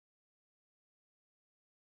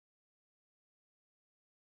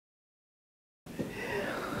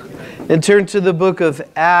And turn to the book of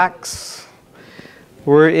Acts.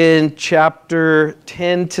 We're in chapter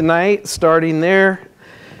 10 tonight, starting there.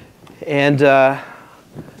 And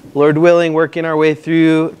Lord willing, working our way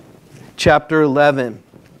through chapter 11.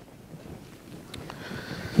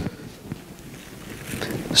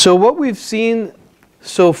 So what we've seen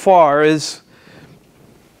so far is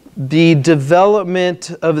the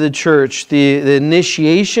development of the church, the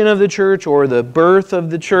initiation of the church or the birth of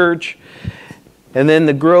the church, and then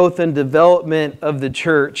the growth and development of the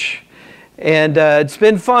church. And it's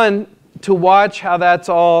been fun to watch how that's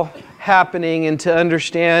all happening and to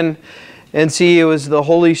understand and see it was the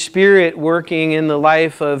Holy Spirit working in the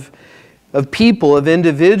life of people, of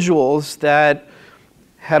individuals that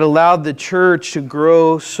had allowed the church to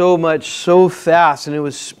grow so much, so fast, and it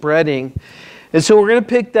was spreading. And so we're going to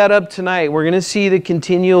pick that up tonight. We're going to see the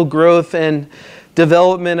continual growth and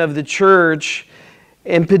development of the church.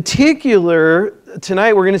 In particular,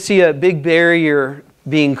 tonight we're going to see a big barrier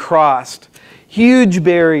being crossed. Huge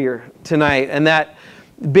barrier tonight. And that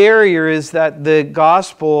barrier is that the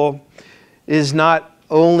gospel is not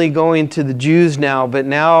only going to the Jews now, but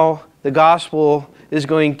now the gospel is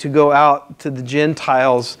going to go out to the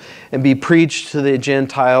Gentiles and be preached to the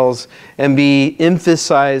Gentiles and be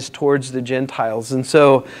emphasized towards the Gentiles. And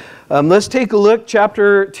so let's take a look,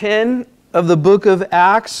 chapter 10 of the book of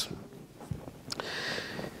Acts.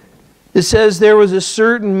 It says, there was a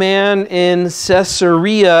certain man in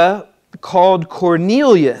Caesarea called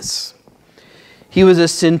Cornelius. He was a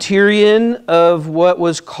centurion of what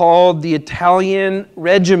was called the Italian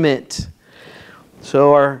regiment.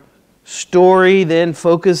 So our story then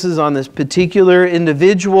focuses on this particular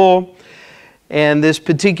individual. And this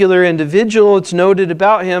particular individual, it's noted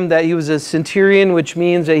about him that he was a centurion, which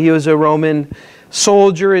means that he was a Roman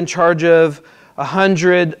soldier in charge of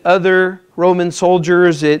 100 other Roman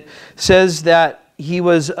soldiers. It says that he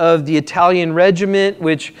was of the Italian regiment,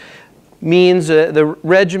 which means the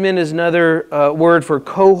regiment is another word for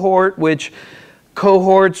cohort, which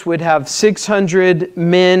cohorts would have 600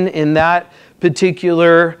 men in that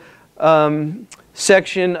particular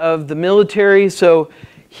section of the military. So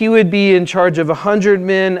he would be in charge of 100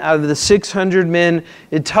 men out of the 600 men.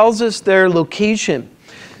 It tells us their location.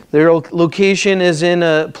 Their location is in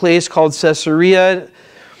a place called Caesarea.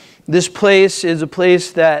 This place is a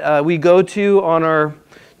place that we go to on our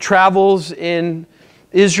travels in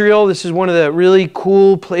Israel. This is one of the really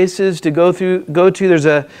cool places to go to. There's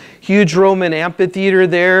a huge Roman amphitheater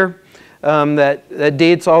there that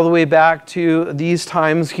dates all the way back to these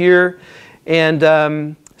times here.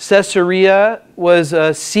 And Caesarea was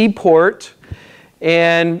a seaport,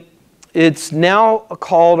 and it's now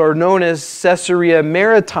called or known as Caesarea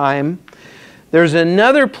Maritime. There's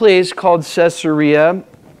another place called Caesarea,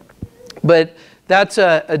 but that's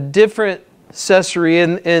a different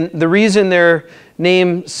Caesarea. And the reason they're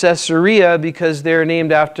named Caesarea because they're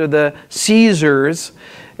named after the Caesars.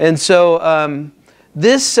 And so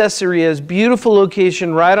this Caesarea is a beautiful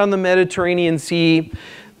location right on the Mediterranean Sea.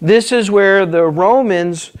 This is where the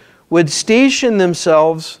Romans would station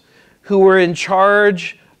themselves, who were in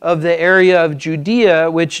charge of the area of Judea,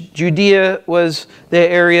 which Judea was the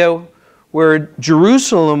area where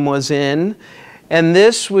Jerusalem was in. And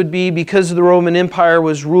this would be because the Roman Empire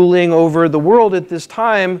was ruling over the world at this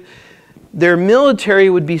time. Their military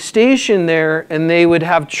would be stationed there, and they would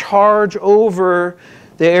have charge over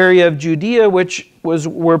the area of Judea, which was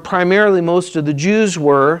where primarily most of the Jews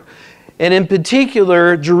were. And in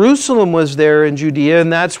particular, Jerusalem was there in Judea,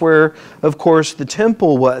 and that's where, of course, the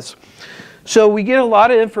temple was. So we get a lot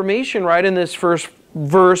of information right in this first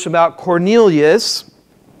verse about Cornelius.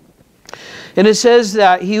 And it says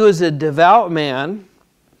that he was a devout man,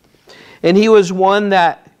 and he was one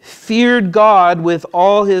that feared God with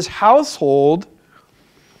all his household,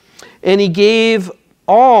 and he gave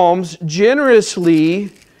alms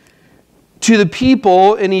generously to the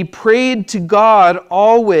people, and he prayed to God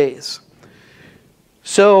always.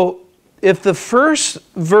 So if the first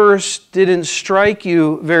verse didn't strike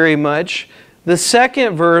you very much, the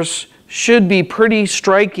second verse should be pretty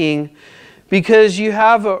striking, because you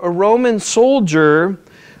have a Roman soldier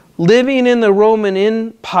living in the Roman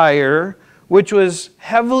Empire, which was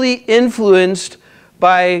heavily influenced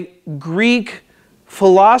by Greek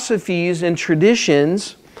philosophies and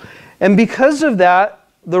traditions. And because of that,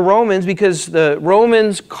 because the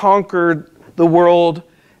Romans conquered the world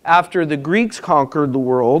after the Greeks conquered the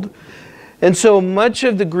world. And so much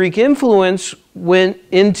of the Greek influence went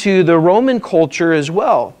into the Roman culture as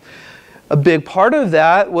well. A big part of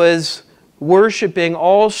that was worshiping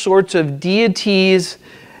all sorts of deities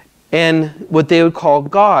and what they would call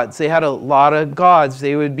gods. They had a lot of gods.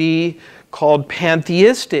 They would be called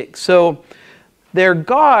pantheistic. So their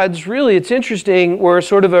gods, really, it's interesting, were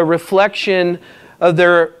sort of a reflection of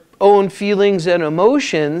their own feelings and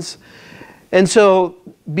emotions. And so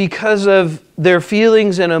because of their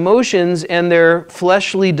feelings and emotions and their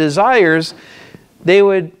fleshly desires, they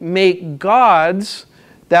would make gods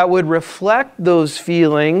that would reflect those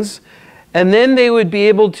feelings, and then they would be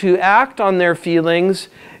able to act on their feelings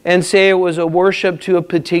and say it was a worship to a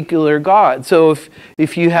particular god. So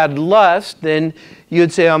if you had lust, then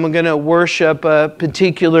you'd say, I'm going to worship a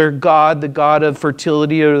particular god, the god of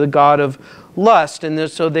fertility or the god of lust. And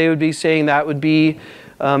so they would be saying that would be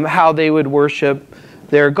how they would worship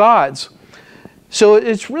their gods. So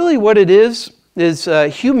it's really what it is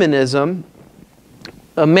humanism,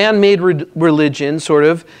 a man-made religion, sort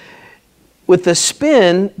of, with a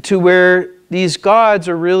spin to where these gods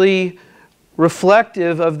are really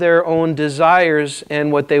reflective of their own desires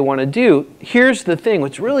and what they want to do. Here's the thing,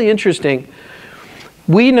 what's really interesting.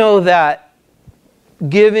 We know that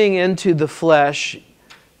giving into the flesh,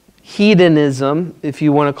 hedonism, if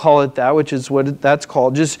you want to call it that, which is what that's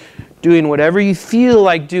called, just doing whatever you feel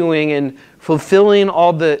like doing and fulfilling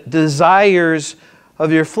all the desires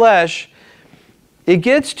of your flesh, it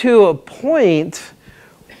gets to a point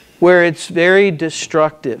where it's very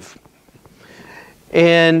destructive.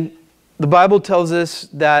 And the Bible tells us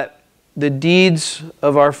that the deeds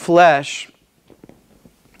of our flesh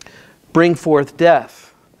bring forth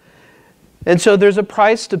death. And so there's a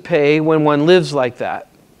price to pay when one lives like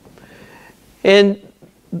that. And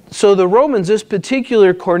so the Romans, this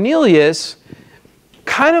particular Cornelius,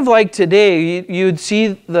 kind of like today, you'd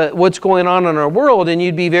see what's going on in our world and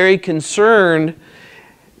you'd be very concerned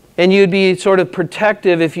and you'd be sort of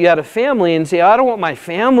protective if you had a family and say, I don't want my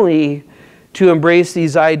family to embrace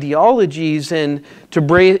these ideologies and to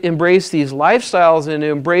embrace these lifestyles and to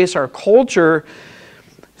embrace our culture.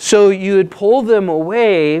 So you would pull them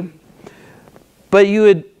away, but you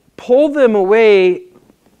would pull them away,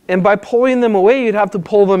 and by pulling them away, you'd have to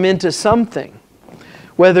pull them into something,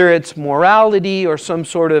 whether it's morality or some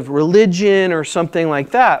sort of religion or something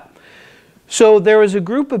like that. So there was a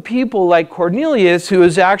group of people like Cornelius who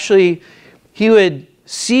was actually, he would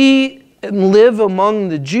see and live among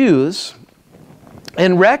the Jews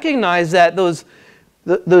and recognize that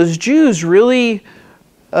those Jews really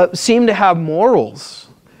seem to have morals,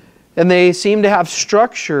 and they seem to have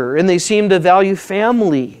structure, and they seem to value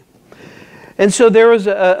family. And so there was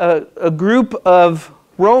a group of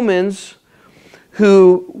Romans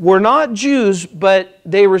who were not Jews, but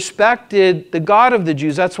they respected the God of the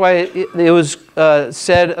Jews. That's why it was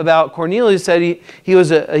said about Cornelius that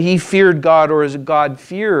he feared God, or was a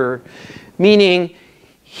God-fearer, meaning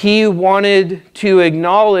he wanted to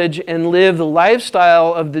acknowledge and live the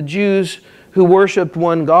lifestyle of the Jews who worshiped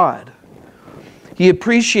one God. He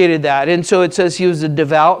appreciated that. And so it says he was a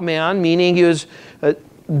devout man, meaning he was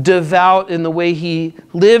devout in the way he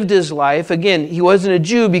lived his life. Again, he wasn't a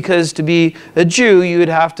Jew because to be a Jew, you would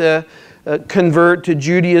have to convert to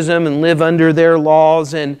Judaism and live under their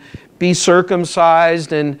laws and be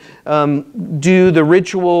circumcised and do the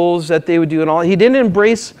rituals that they would do and all. He didn't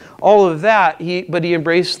embrace all of that, but he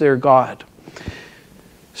embraced their God.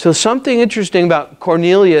 So something interesting about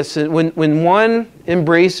Cornelius, when one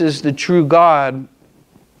embraces the true God,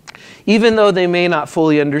 even though they may not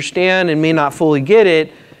fully understand and may not fully get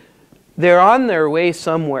it, they're on their way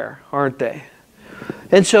somewhere, aren't they?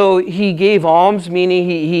 And so he gave alms, meaning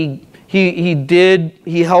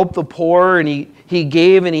he helped the poor, and he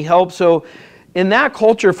gave and he helped. So in that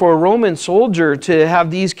culture, for a Roman soldier to have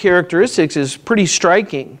these characteristics is pretty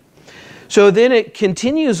striking. So then it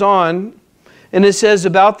continues on, and it says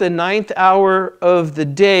about the 9th hour of the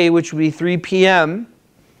day, which would be 3 p.m.,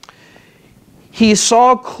 he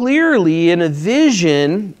saw clearly in a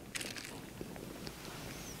vision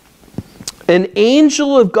an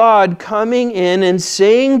angel of God coming in and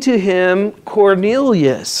saying to him,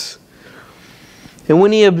 Cornelius. And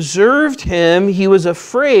when he observed him, he was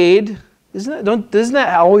afraid. Doesn't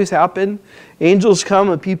that always happen? Angels come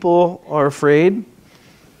and people are afraid.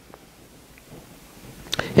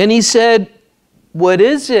 And he said, what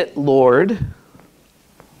is it, Lord?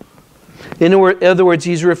 In other words,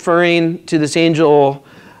 he's referring to this angel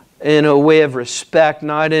in a way of respect,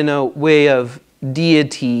 not in a way of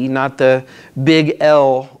deity, not the big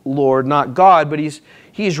L, Lord, not God, but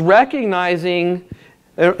he's recognizing,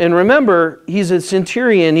 and remember, he's a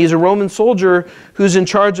centurion, he's a Roman soldier who's in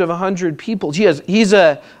charge of 100 people. He's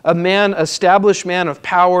a man, established man of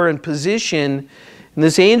power and position, and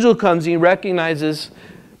this angel comes, he recognizes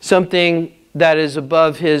something that is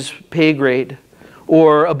above his pay grade,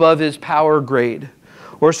 or above his power grade,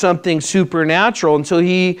 or something supernatural. And so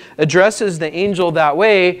he addresses the angel that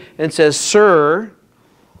way and says, "Sir,"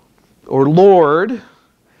 or "Lord."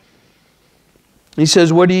 He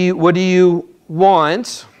says, what do you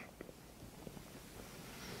want?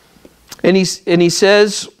 And he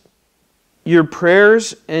says, "Your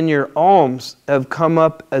prayers and your alms have come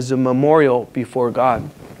up as a memorial before God."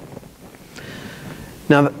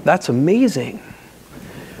 Now that's amazing.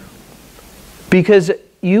 Because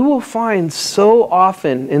you will find so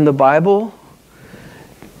often in the Bible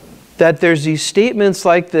that there's these statements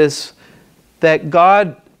like this, that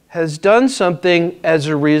God has done something as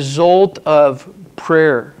a result of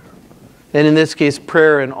prayer. And in this case,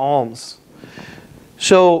 prayer and alms.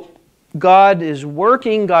 So God is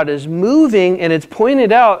working, God is moving, and it's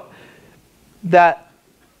pointed out that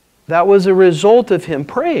that was a result of Him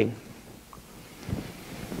praying.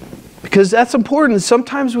 Because that's important.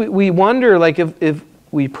 Sometimes we wonder, like, if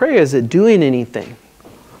we pray, is it doing anything?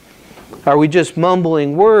 Are we just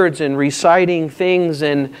mumbling words and reciting things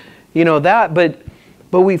and, that?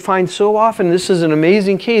 But we find so often, this is an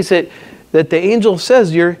amazing case, that the angel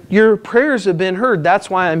says, your prayers have been heard. That's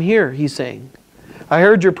why I'm here, he's saying. I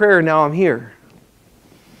heard your prayer, now I'm here.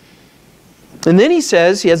 And then he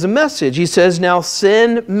says, he has a message. He says, "Now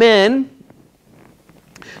send men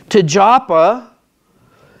to Joppa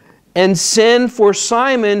and send for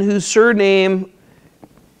Simon, whose surname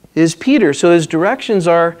is Peter." So his directions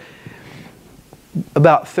are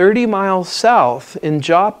about 30 miles south in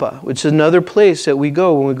Joppa, which is another place that we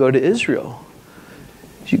go when we go to Israel.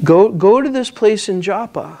 You go to this place in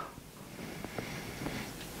Joppa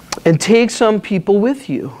and take some people with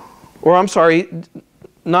you. Or I'm sorry,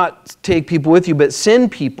 not take people with you, but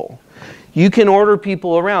send people. You can order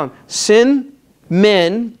people around. Send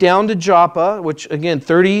men down to Joppa, which again,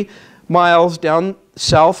 30 miles down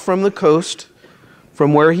south from the coast,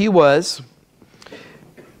 from where he was.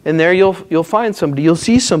 And there you'll find somebody. You'll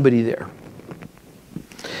see somebody there.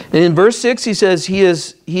 And in verse 6 he says, he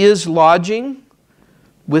is lodging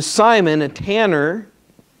with Simon, a tanner,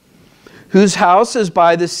 whose house is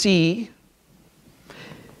by the sea,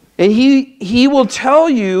 and he will tell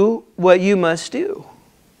you what you must do.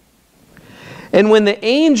 And when the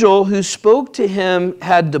angel who spoke to him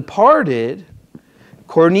had departed,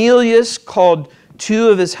 Cornelius called 2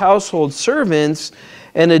 of his household servants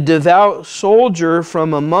and a devout soldier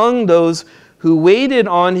from among those who waited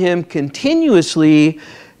on him continuously.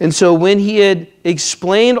 And so when he had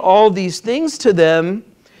explained all these things to them,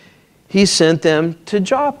 he sent them to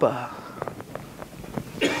Joppa.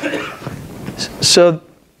 So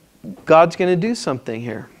God's going to do something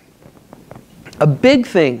here. A big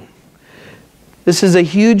thing. This is a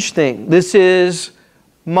huge thing. This is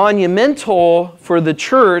monumental for the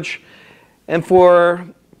church and for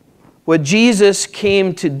what Jesus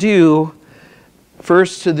came to do,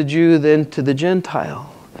 first to the Jew, then to the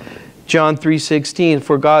Gentile. John 3:16,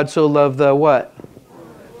 for God so loved the what?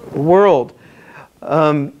 The world.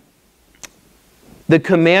 The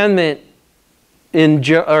commandment in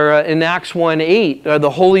Acts 1:8, the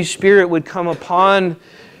Holy Spirit would come upon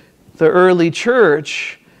the early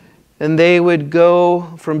church, and they would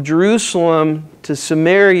go from Jerusalem to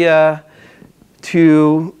Samaria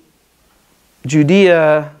to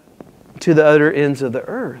Judea to the other ends of the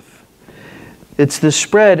earth. It's the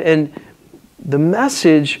spread, and the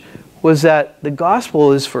message was that the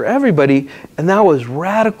gospel is for everybody, and that was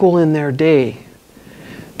radical in their day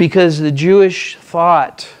because the Jewish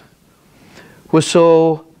thought was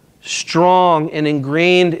so strong and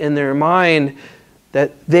ingrained in their mind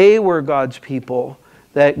that they were God's people,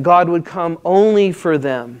 that God would come only for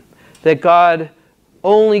them, that God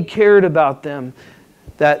only cared about them,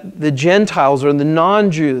 that the Gentiles or the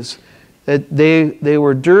non-Jews, that they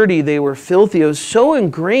were dirty, they were filthy. It was so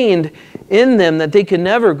ingrained in them that they could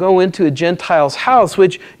never go into a Gentile's house,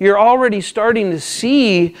 which you're already starting to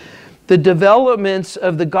see the developments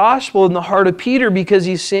of the gospel in the heart of Peter, because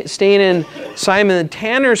he's staying in Simon the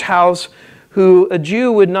tanner's house, who a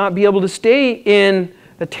Jew would not be able to stay in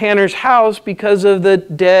a tanner's house because of the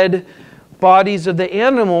dead bodies of the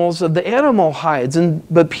animals, of the animal hides.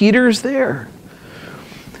 But Peter's there.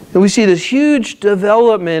 And we see this huge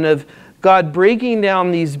development of God breaking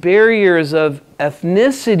down these barriers of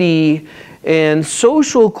ethnicity and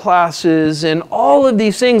social classes and all of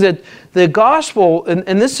these things, that the gospel,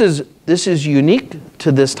 and this is unique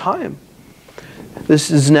to this time. This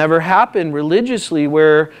has never happened religiously,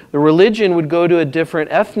 where the religion would go to a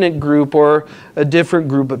different ethnic group or a different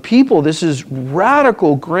group of people. This is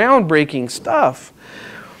radical, groundbreaking stuff.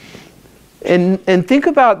 And think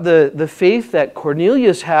about the faith that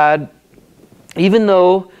Cornelius had, even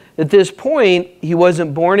though At this point, he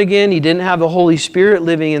wasn't born again. He didn't have the Holy Spirit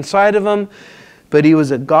living inside of him, but he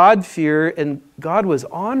was a God-fearer, and God was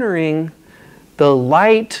honoring the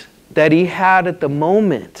light that he had at the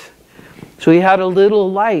moment. So he had a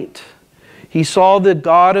little light. He saw the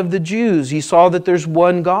God of the Jews. He saw that there's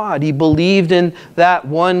one God. He believed in that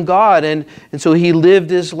one God. And so he lived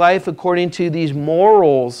his life according to these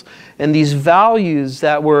morals and these values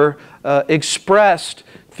that were expressed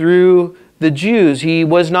through the Jews. He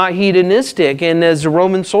was not hedonistic. And as a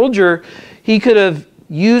Roman soldier, he could have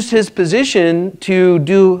used his position to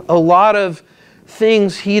do a lot of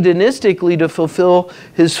things hedonistically to fulfill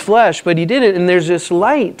his flesh, but he didn't. And there's this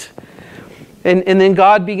light. And then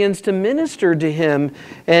God begins to minister to him,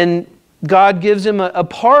 and God gives him a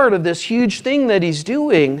part of this huge thing that he's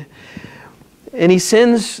doing. And he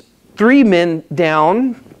sends 3 men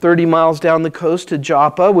down, 30 miles down the coast to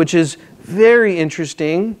Joppa, which is very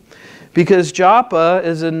interesting because Joppa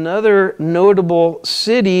is another notable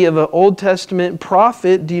city of an Old Testament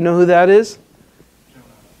prophet. Do you know who that is?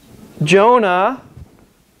 Jonah.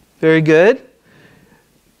 Very good.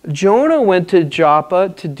 Jonah went to Joppa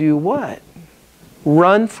to do what?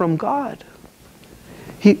 Run from God.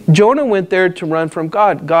 Jonah went there to run from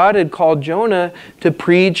God. God had called Jonah to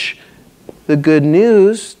preach the good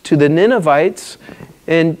news to the Ninevites,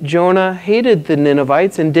 and Jonah hated the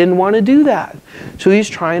Ninevites and didn't want to do that. So he's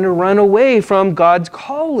trying to run away from God's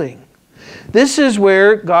calling. This is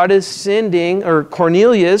where God is sending, or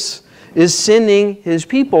Cornelius is sending his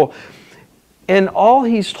people. And all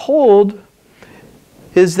he's told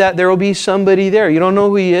is that there will be somebody there. You don't know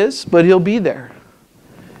who he is, but he'll be there.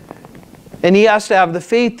 And he has to have the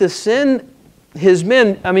faith to send his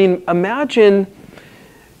men. I mean, imagine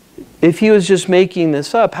if he was just making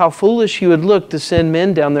this up, how foolish he would look to send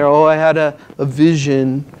men down there. Oh, I had a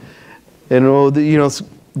vision. And,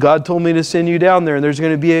 God told me to send you down there, and there's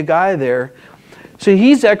going to be a guy there. So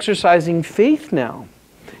he's exercising faith now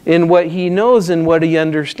in what he knows and what he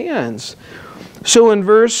understands. So in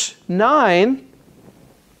verse 9,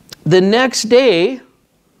 the next day,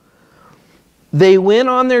 they went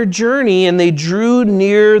on their journey and they drew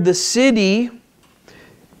near the city.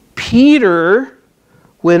 Peter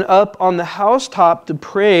went up on the housetop to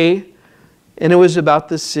pray, and it was about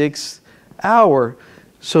the 6th hour.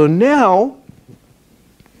 So now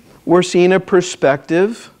we're seeing a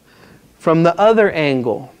perspective from the other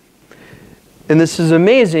angle. And this is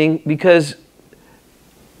amazing because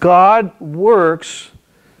God works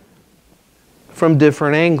from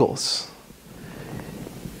different angles.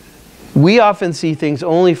 We often see things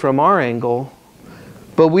only from our angle,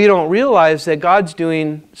 but we don't realize that God's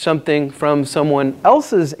doing something from someone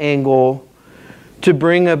else's angle to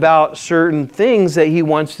bring about certain things that he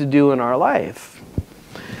wants to do in our life.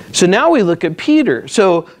 So now we look at Peter.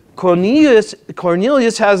 So Cornelius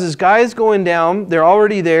has his guys going down. They're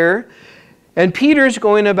already there. And Peter's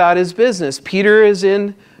going about his business. Peter is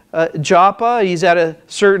in Joppa. He's at a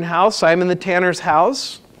certain house, Simon the tanner's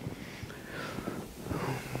house.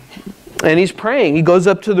 And he's praying. He goes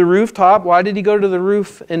up to the rooftop. Why did he go to the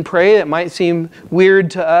roof and pray? It might seem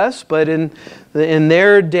weird to us, but in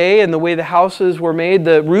their day and the way the houses were made,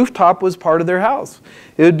 the rooftop was part of their house.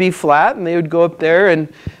 It would be flat, and they would go up there,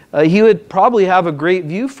 and he would probably have a great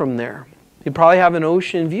view from there. He'd probably have an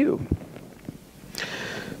ocean view.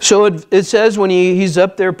 So it says when he's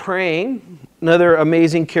up there praying, another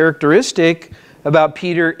amazing characteristic about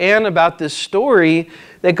Peter and about this story,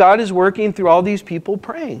 that God is working through all these people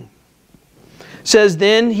praying. It says,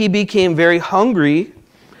 then he became very hungry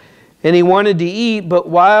and he wanted to eat, but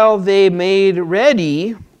while they made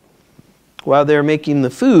ready, while they're making the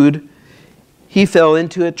food, he fell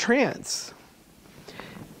into a trance.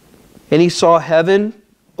 And he saw heaven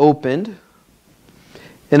opened,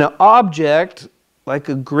 and an object like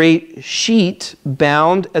a great sheet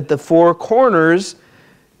bound at the 4 corners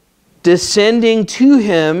descending to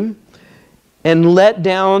him and let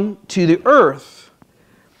down to the earth.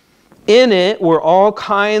 In it were all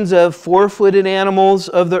kinds of 4-footed animals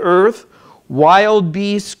of the earth, wild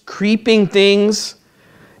beasts, creeping things,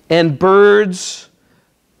 and birds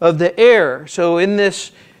of the air. So in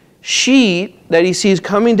this sheet that he sees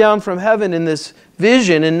coming down from heaven in this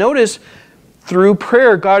vision, and notice through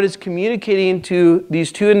prayer, God is communicating to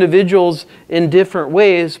these 2 individuals in different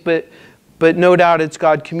ways, but no doubt it's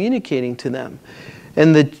God communicating to them.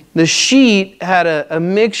 And the sheet had a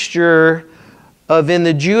mixture of, in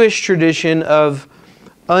the Jewish tradition, of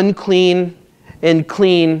unclean and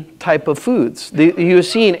clean type of foods. He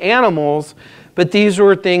was seeing animals, but these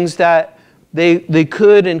were things that they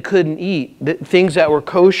could and couldn't eat. Things that were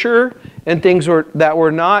kosher and things that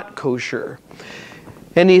were not kosher.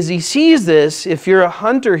 And as he sees this, if you're a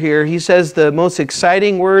hunter here, he says the most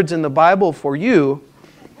exciting words in the Bible for you: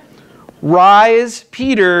 rise,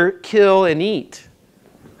 Peter, kill and eat.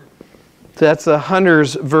 So that's the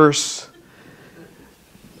hunter's verse.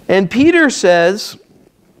 And Peter says,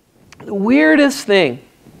 the weirdest thing.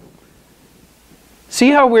 See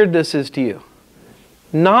how weird this is to you.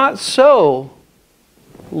 Not so,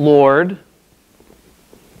 Lord.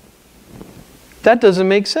 That doesn't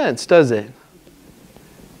make sense, does it?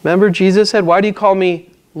 Remember, Jesus said, why do you call me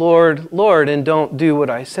Lord, Lord, and don't do what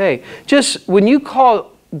I say? Just when you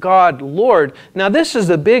call God Lord, now this is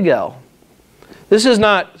a big L. This is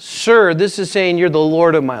not sir, this is saying you're the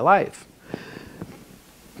Lord of my life.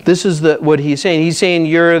 This is what he's saying. He's saying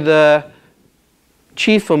you're the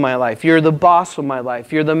chief of my life. You're the boss of my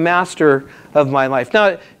life. You're the master of my life.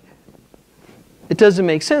 Now, it doesn't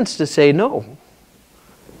make sense to say no.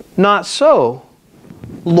 Not so,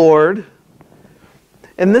 Lord.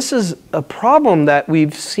 And this is a problem that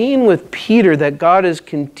we've seen with Peter, that God is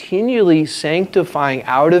continually sanctifying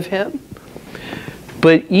out of him.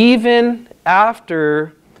 But even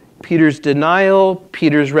after Peter's denial,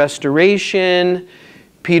 Peter's restoration,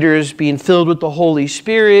 Peter's being filled with the Holy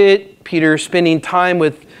Spirit, Peter spending time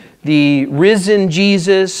with the risen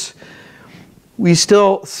Jesus, we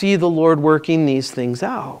still see the Lord working these things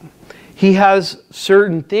out. He has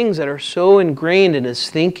certain things that are so ingrained in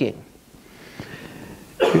his thinking.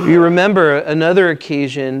 You remember another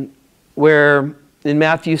occasion where in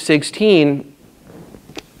Matthew 16,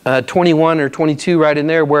 21 or 22, right in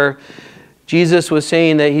there, where Jesus was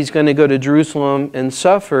saying that he's going to go to Jerusalem and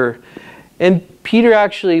suffer. And Peter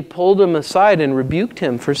actually pulled him aside and rebuked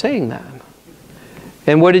him for saying that.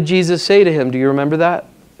 And what did Jesus say to him? Do you remember that?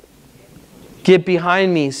 Get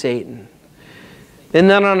behind me, Satan. And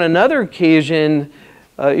then on another occasion,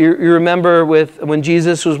 you remember when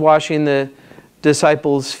Jesus was washing the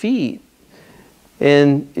disciples' feet.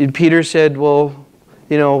 And Peter said, well,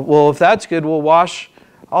 if that's good, we'll wash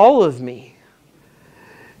all of me.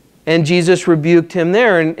 And Jesus rebuked him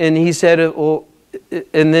there. And he said, well,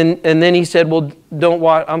 and then he said, well, don't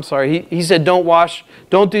wash. I'm sorry. He said,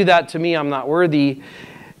 don't do that to me. I'm not worthy.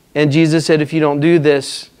 And Jesus said, if you don't do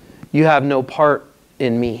this, you have no part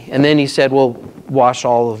in me. And then he said, well, wash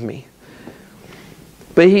all of me.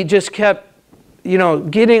 But he just kept,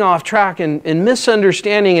 getting off track and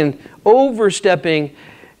misunderstanding and overstepping.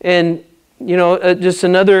 And, just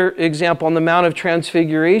another example on the Mount of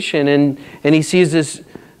Transfiguration. And he sees this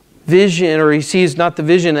vision, or he sees not the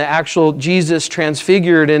vision, the actual Jesus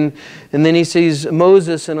transfigured. And then he sees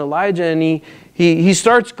Moses and Elijah, and he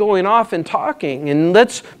starts going off and talking. And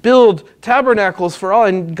let's build tabernacles for all.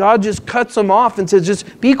 And God just cuts him off and says,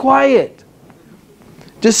 just be quiet.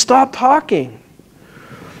 Just stop talking.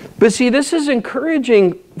 But see, this is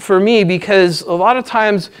encouraging for me, because a lot of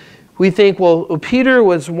times we think, well, Peter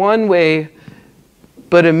was one way,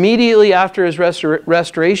 but immediately after his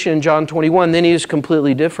restoration, John 21, then he was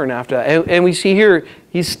completely different after that. And we see here,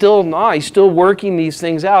 he's still not. He's still working these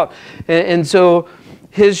things out. And so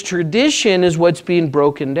his tradition is what's being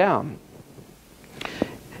broken down.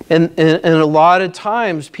 And a lot of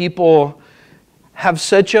times people have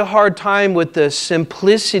such a hard time with the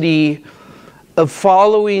simplicity of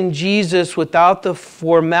following Jesus without the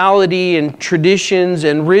formality and traditions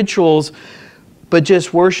and rituals, but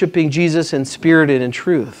just worshiping Jesus in spirit and in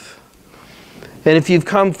truth. And if you've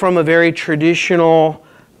come from a very traditional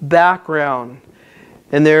background,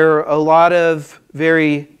 and there are a lot of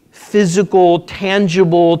very physical,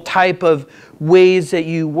 tangible type of ways that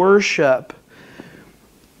you worship,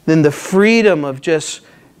 then the freedom of just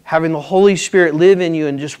having the Holy Spirit live in you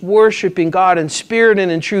and just worshiping God in spirit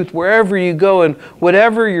and in truth wherever you go and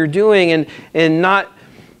whatever you're doing, and not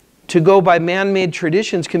to go by man-made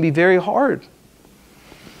traditions, can be very hard.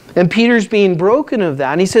 And Peter's being broken of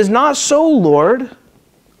that. And he says, not so, Lord.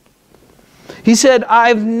 He said,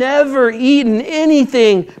 I've never eaten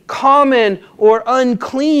anything common or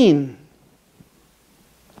unclean.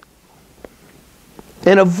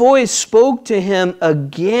 And a voice spoke to him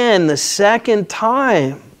again the second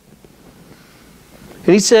time.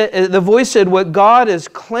 And he said, the voice said, what God has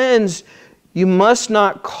cleansed, you must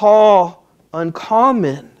not call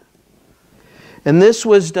uncommon. And this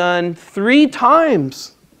was done 3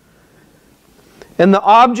 times. And the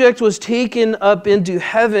object was taken up into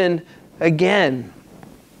heaven again.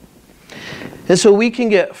 And so we can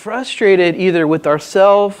get frustrated either with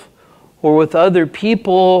ourselves or with other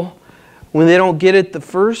people when they don't get it the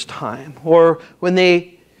first time, or when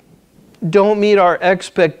they don't meet our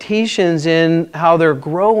expectations in how they're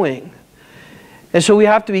growing. And so we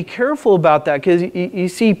have to be careful about that, because you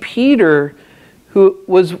see Peter, who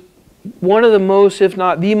was one of the most, if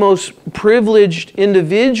not the most privileged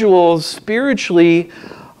individuals spiritually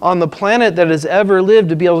on the planet that has ever lived,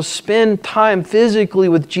 to be able to spend time physically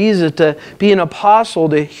with Jesus, to be an apostle,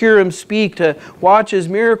 to hear him speak, to watch his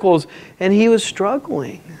miracles, and he was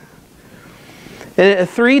struggling. And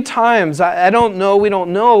 3 times, I don't know, we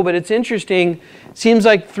don't know, but it's interesting. Seems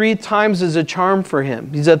like 3 times is a charm for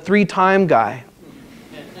him. He's a 3-time guy.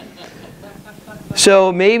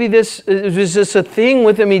 So maybe this was just a thing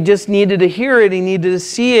with him. He just needed to hear it. He needed to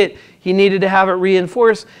see it. He needed to have it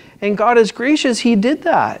reinforced. And God is gracious. He did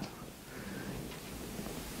that.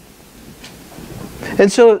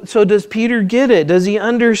 And so does Peter get it? Does he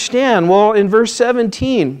understand? Well, in verse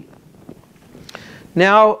 17,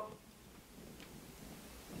 now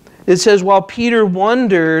it says, while Peter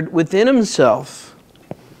wondered within himself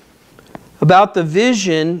about the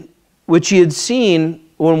vision which he had seen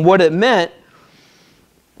and what it meant,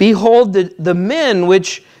 behold, the men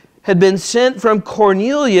which had been sent from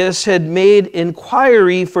Cornelius had made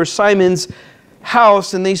inquiry for Simon's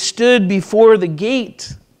house, and they stood before the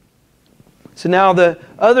gate. So now the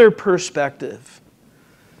other perspective.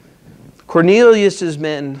 Cornelius's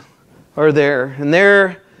men are there, and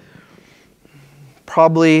they're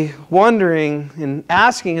probably wondering and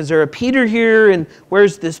asking, is there a Peter here? And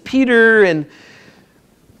where's this Peter? And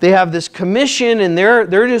they have this commission, and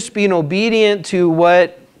they're just being obedient to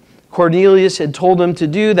what Cornelius had told them to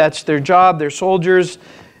do. That's their job. They're soldiers.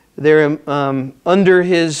 They're under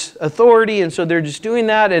his authority, and so they're just doing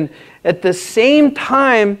that. And at the same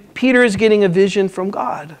time, Peter is getting a vision from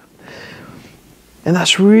God. And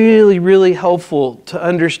that's really, really helpful to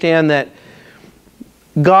understand that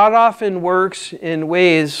God often works in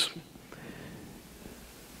ways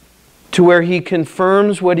to where he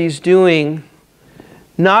confirms what he's doing,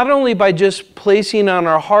 not only by just placing on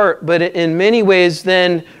our heart, but in many ways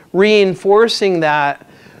then reinforcing that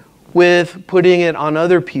with putting it on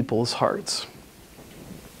other people's hearts.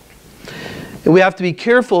 And we have to be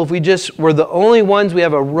careful if we're the only ones, we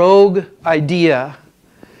have a rogue idea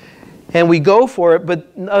and we go for it,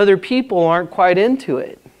 but other people aren't quite into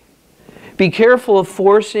it. Be careful of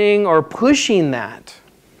forcing or pushing that.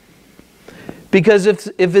 Because if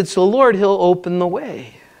it's the Lord, he'll open the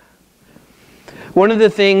way. One of the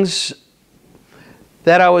things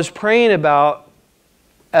that I was praying about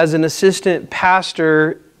as an assistant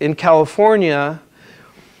pastor in California,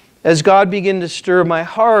 as God began to stir my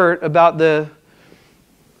heart about the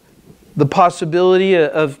possibility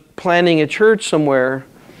of planting a church somewhere,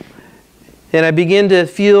 and I began to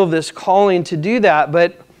feel this calling to do that,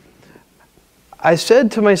 but I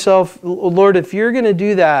said to myself, Lord, if you're going to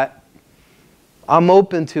do that, I'm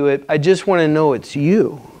open to it. I just want to know it's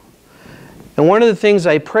you. And one of the things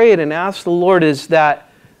I prayed and asked the Lord is that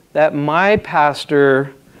my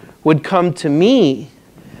pastor would come to me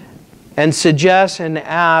and suggest and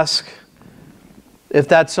ask if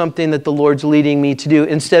that's something that the Lord's leading me to do,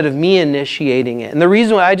 instead of me initiating it. And the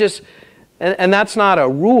reason why and that's not a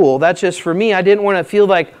rule, that's just for me, I didn't want to feel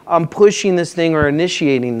like I'm pushing this thing or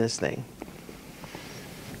initiating this thing.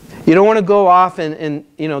 You don't want to go off and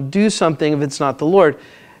do something if it's not the Lord.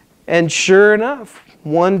 And sure enough,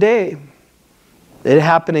 one day, it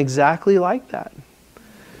happened exactly like that.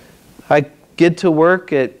 I get to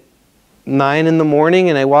work at 9 in the morning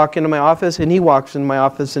and I walk into my office, and he walks into my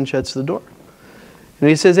office and shuts the door. And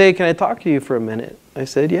he says, hey, can I talk to you for a minute? I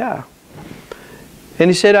said, yeah. And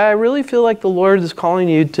he said, I really feel like the Lord is calling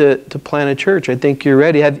you to plant a church. I think you're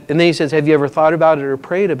ready. And then he says, have you ever thought about it or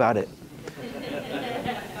prayed about it?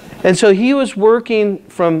 And so he was working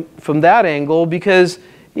from that angle, because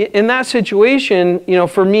in that situation,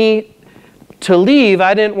 for me to leave,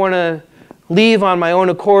 I didn't want to leave on my own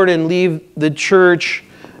accord and leave the church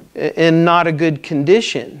in not a good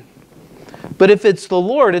condition. But if it's the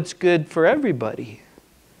Lord, it's good for everybody.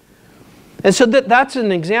 And so that's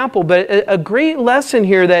an example, but a great lesson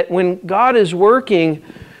here, that when God is working,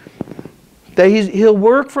 that he'll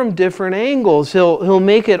work from different angles. He'll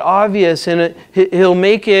make it obvious, and he'll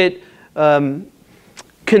make it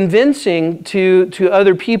convincing to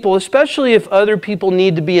other people, especially if other people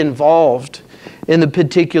need to be involved in the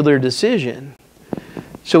particular decision.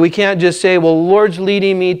 So we can't just say, well, the Lord's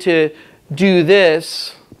leading me to do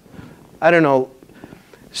this. I don't know.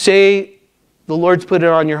 Say the Lord's put it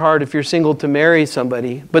on your heart, if you're single, to marry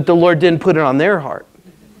somebody, but the Lord didn't put it on their heart.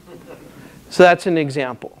 So that's an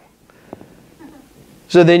example.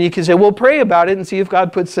 So then you can say, well, pray about it and see if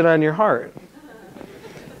God puts it on your heart.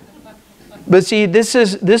 But see, this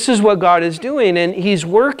is what God is doing, and he's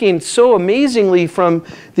working so amazingly from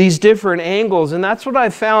these different angles. And that's what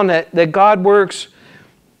I've found, that God works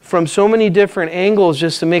from so many different angles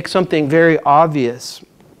just to make something very obvious.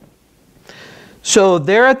 So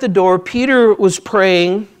there at the door, Peter was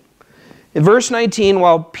praying. In verse 19,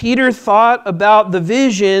 while Peter thought about the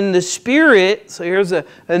vision, the Spirit, so here's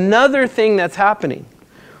another thing that's happening.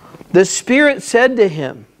 The Spirit said to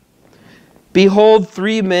him, "Behold,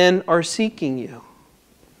 3 men are seeking you."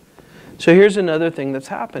 So here's another thing that's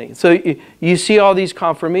happening. So you see all these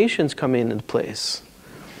confirmations coming into place.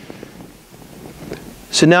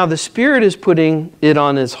 So now the Spirit is putting it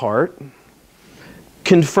on his heart,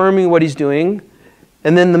 confirming what he's doing.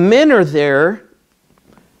 And then the men are there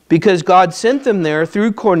because God sent them there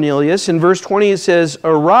through Cornelius. In verse 20 it says,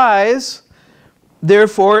 "Arise,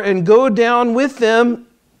 therefore, and go down with them,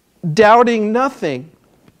 doubting nothing.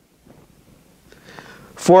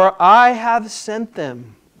 For I have sent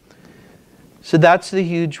them." So that's the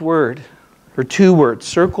huge word, or 2 words.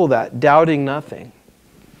 Circle that, doubting nothing.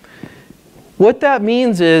 What that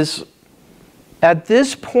means is, at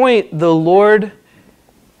this point, the Lord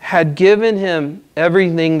had given him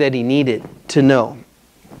everything that he needed to know.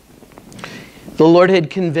 The Lord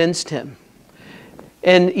had convinced him.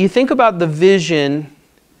 And you think about the vision,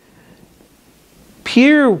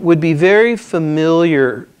 Peter would be very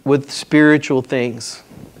familiar with spiritual things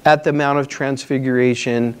at the Mount of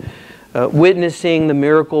Transfiguration, witnessing the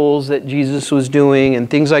miracles that Jesus was doing and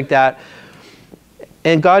things like that.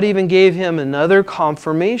 And God even gave him another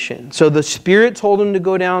confirmation. So the Spirit told him to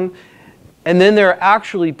go down, and then there are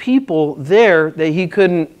actually people there that he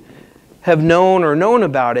couldn't have known or known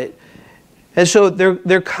about it. And so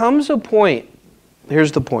there comes a point,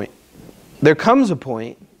 here's the point. There comes a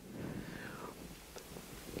point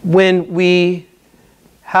when we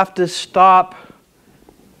have to stop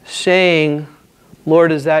saying,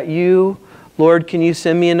 "Lord, is that you? Lord, can you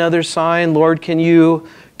send me another sign? Lord, can you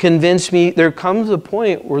convince me?" There comes a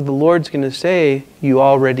point where the Lord's going to say, "You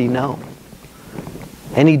already know."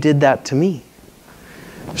 And he did that to me.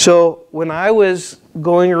 So when I was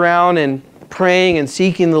going around and praying and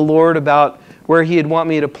seeking the Lord about where he had want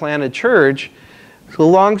me to plant a church, it's a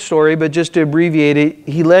long story, but just to abbreviate it,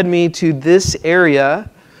 he led me to this area.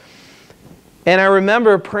 And I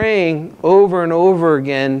remember praying over and over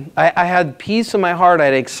again. I had peace in my heart. I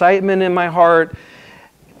had excitement in my heart.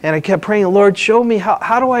 And I kept praying, "Lord, show me,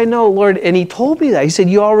 how do I know, Lord?" And he told me that. He said,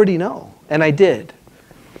 "You already know." And I did.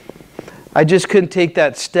 I just couldn't take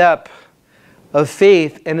that step of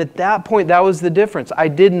faith. And at that point, that was the difference. I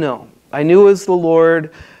did know. I knew it was the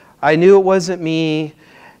Lord. I knew it wasn't me.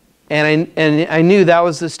 And I knew that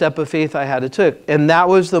was the step of faith I had to take. And that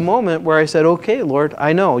was the moment where I said, "Okay, Lord,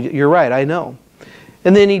 I know. You're right. I know."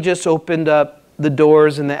 And then he just opened up the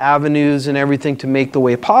doors and the avenues and everything to make the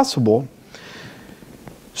way possible.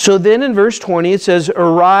 So then in verse 20 it says,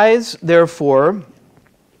 "Arise, therefore,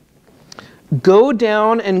 go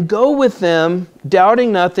down and go with them,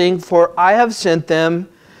 doubting nothing, for I have sent them."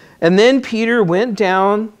 And then Peter went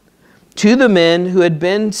down to the men who had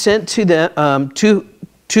been sent to them,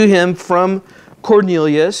 to him from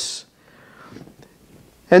Cornelius,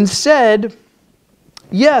 and said,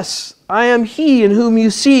 "Yes, I am he in whom you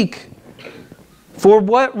seek. For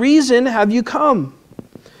what reason have you come?"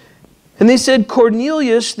 And they said,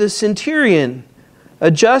 "Cornelius the centurion,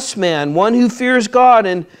 a just man, one who fears God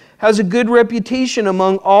and has a good reputation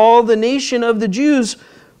among all the nation of the Jews,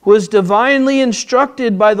 was divinely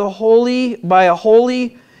instructed by a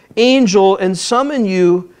holy angel, and summoned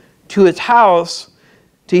you to his house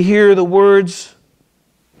to hear words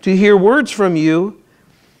from you.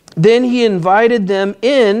 Then he invited them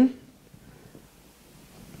in."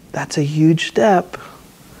 That's a huge step.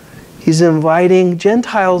 He's inviting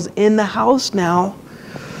Gentiles in the house now.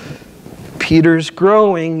 Peter's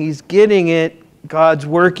growing. He's getting it. God's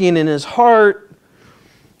working in his heart.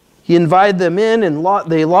 He invited them in, and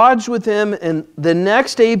they lodged with him. And the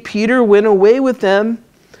next day Peter went away with them.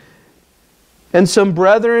 And some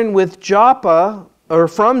brethren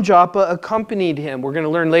from Joppa accompanied him. We're going to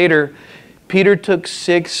learn later, Peter took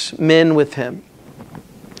 6 men with him.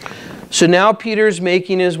 So now Peter's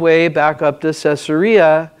making his way back up to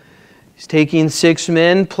Caesarea. He's taking 6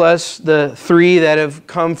 men plus the 3 that have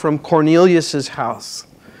come from Cornelius' house.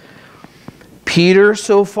 Peter,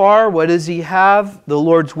 so far, what does he have? The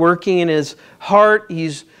Lord's working in his heart.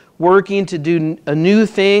 He's working to do a new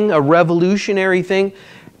thing, a revolutionary thing.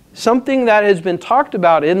 Something that has been talked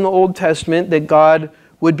about in the Old Testament, that God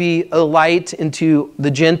would be a light into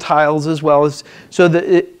the Gentiles as well. So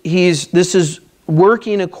that this is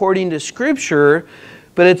working according to Scripture,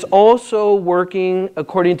 but it's also working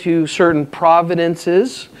according to certain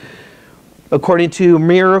providences, according to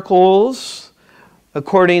miracles,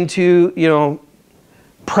 according to,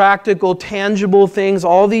 practical, tangible things.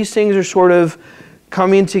 All these things are sort of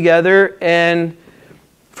coming together. And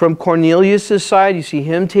From Cornelius' side, you see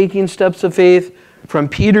him taking steps of faith. From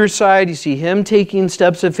Peter's side, you see him taking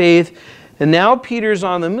steps of faith. And now Peter's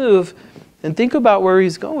on the move. And think about where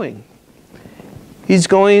he's going. He's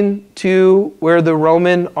going to where the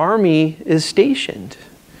Roman army is stationed.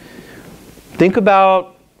 Think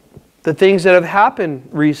about the things that have happened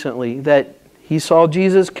recently, that he saw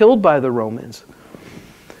Jesus killed by the Romans.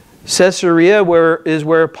 Caesarea is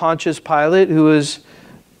where Pontius Pilate, who is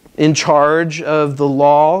in charge of the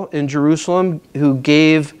law in Jerusalem, who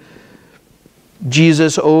gave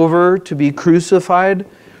Jesus over to be crucified,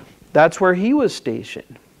 that's where he was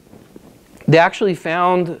stationed. They actually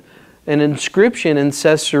found an inscription in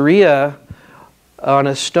Caesarea on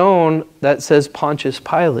a stone that says Pontius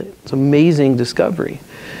Pilate. It's an amazing discovery.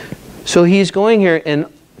 So he's going here, and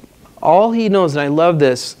all he knows, and I love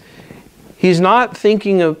this, he's not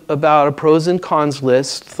thinking about a pros and cons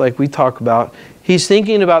list like we talk about. He's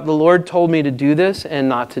thinking about, the Lord told me to do this and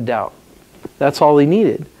not to doubt. That's all he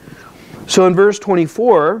needed. So in verse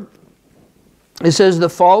 24, it says, the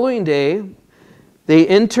following day, they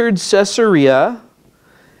entered Caesarea.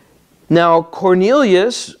 Now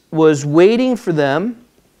Cornelius was waiting for them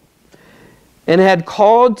and had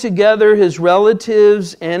called together his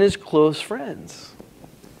relatives and his close friends.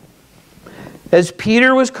 As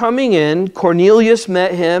Peter was coming in, Cornelius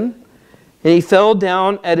met him, and he fell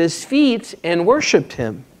down at his feet and worshipped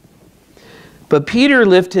him. But Peter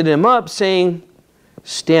lifted him up, saying,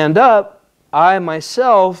 stand up, I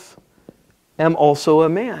myself am also a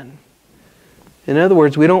man. In other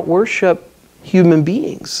words, we don't worship human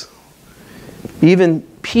beings. Even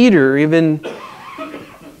Peter, even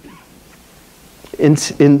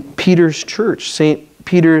in Peter's church, St.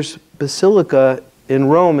 Peter's Basilica in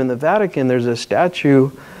Rome, in the Vatican, there's a statue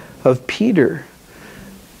of Peter.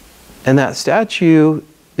 And that statue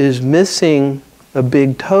is missing a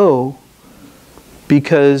big toe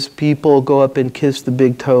because people go up and kiss the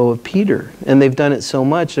big toe of Peter. And they've done it so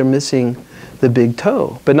much, they're missing the big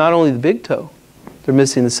toe. But not only the big toe, they're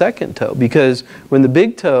missing the second toe. Because when the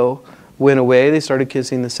big toe went away, they started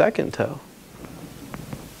kissing the second toe.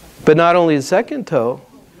 But not only the second toe,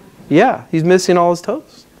 yeah, he's missing all his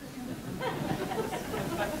toes.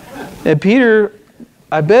 And Peter,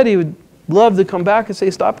 I bet he would love to come back and say,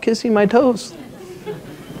 stop kissing my toes.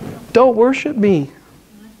 Don't worship me.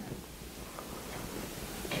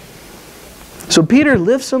 So Peter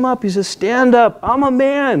lifts him up. He says, stand up. I'm a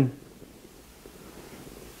man.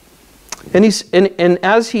 And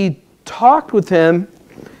as he talked with him,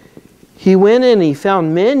 he went in and he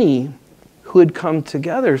found many who had come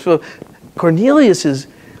together. So Cornelius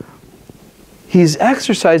he's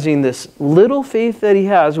exercising this little faith that he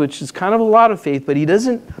has, which is kind of a lot of faith, but he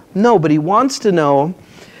doesn't know, but he wants to know.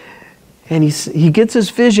 And he gets his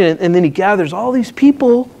vision, and then he gathers all these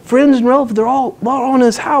people, friends and relatives, they're all in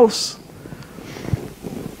his house.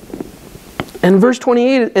 And verse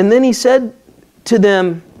 28, and then he said to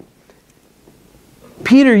them,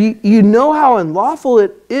 Peter, you know how unlawful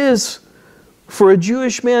it is for a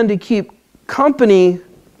Jewish man to keep company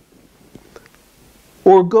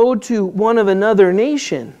or go to one of another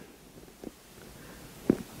nation.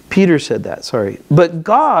 Peter said that, sorry. But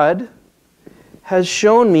God has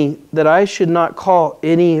shown me that I should not call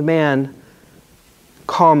any man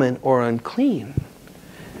common or unclean.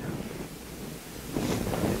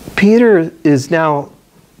 Peter is now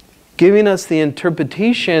giving us the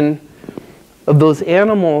interpretation of those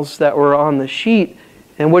animals that were on the sheet.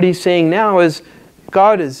 And what he's saying now is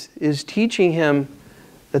God is teaching him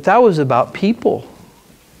that was about people.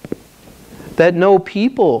 That no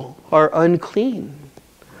people are unclean.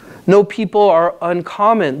 No people are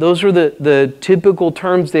uncommon. Those were the typical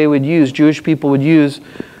terms they would use, Jewish people would use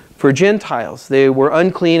for Gentiles. They were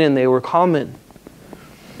unclean and they were common.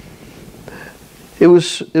 It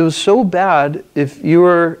was so bad if you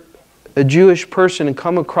were a Jewish person and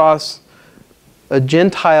come across a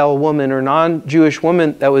Gentile woman or non-Jewish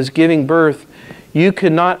woman that was giving birth, you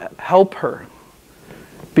could not help her.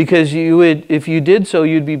 Because if you did so,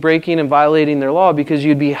 you'd be breaking and violating their law, because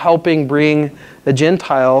you'd be helping bring a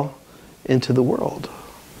Gentile into the world.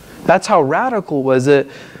 That's how radical was it.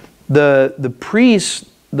 The priests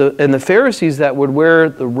and the Pharisees that would wear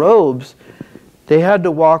the robes, they had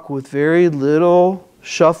to walk with very little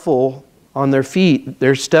shuffle on their feet.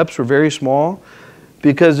 Their steps were very small,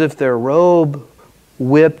 because if their robe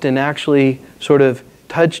whipped and actually sort of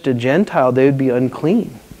touched a Gentile, they would be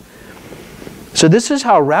unclean. So this is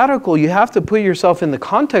how radical. You have to put yourself in the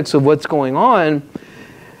context of what's going on.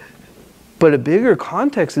 But a bigger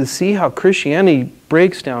context is see how Christianity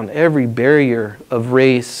breaks down every barrier of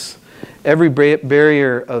race, every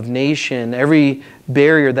barrier of nation, every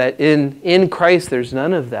barrier, that in Christ there's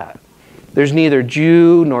none of that. There's neither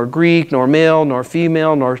Jew, nor Greek, nor male, nor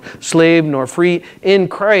female, nor slave, nor free. In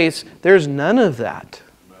Christ, there's none of that.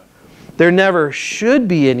 There never should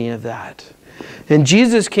be any of that. And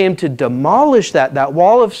Jesus came to demolish that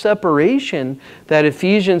wall of separation that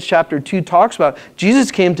Ephesians chapter 2 talks about.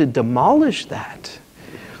 Jesus came to demolish that.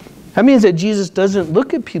 That means that Jesus doesn't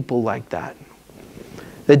look at people like that.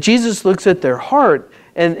 That Jesus looks at their heart.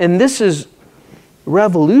 And this is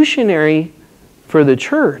revolutionary for the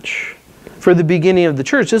church, for the beginning of the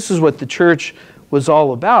church. This is what the church was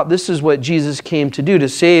all about. This is what Jesus came to do, to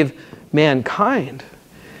save mankind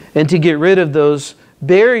and to get rid of those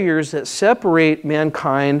barriers that separate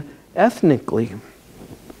mankind ethnically.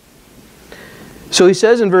 So he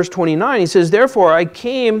says in verse 29, he says, "Therefore I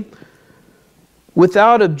came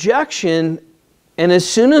without objection, and as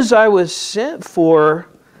soon as I was sent for,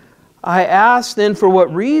 I asked, then for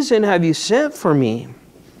what reason have you sent for me?"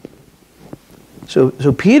 So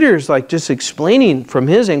Peter's like just explaining from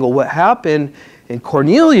his angle what happened, and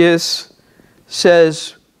Cornelius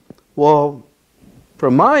says, well,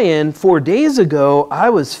 from my end, 4 days ago, I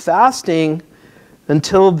was fasting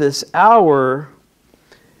until this hour,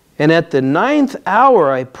 and at the 9th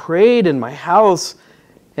hour I prayed in my house,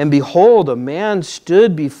 and behold, a man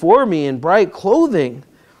stood before me in bright clothing.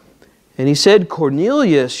 And he said,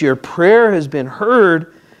 "Cornelius, your prayer has been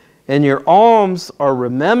heard, and your alms are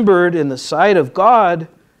remembered in the sight of God.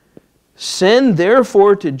 Send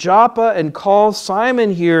therefore to Joppa and call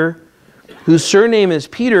Simon here, whose surname is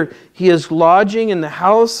Peter. He is lodging in the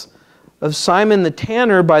house of Simon the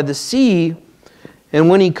tanner by the sea, and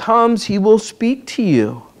when he comes, he will speak to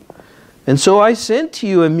you." And so I sent to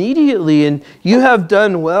you immediately, and you have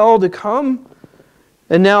done well to come.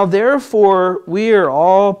 And now therefore we are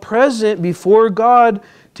all present before God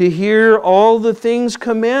to hear all the things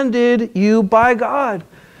commanded you by God.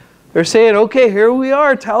 They're saying, okay, here we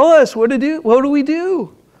are. Tell us what to do. What do we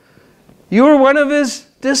do? You are one of his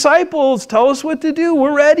disciples. Tell us what to do.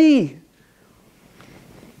 We're ready.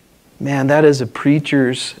 Man, that is a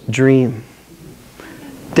preacher's dream.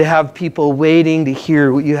 To have people waiting to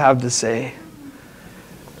hear what you have to say.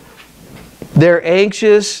 They're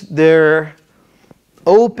anxious. They're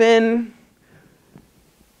open.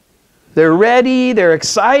 They're ready. They're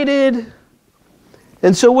excited.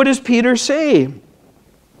 And so what does Peter say?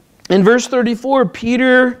 In verse 34,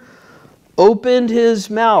 Peter opened his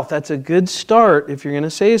mouth. That's a good start if you're going to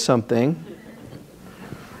say something.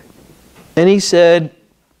 And he said,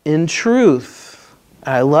 "In truth."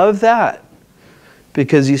 I love that.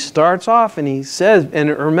 Because he starts off and he says, and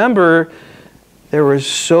remember, there were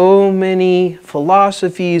so many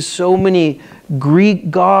philosophies, so many Greek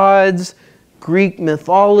gods, Greek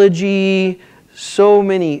mythology, so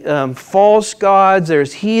many false gods.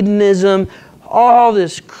 There's hedonism, all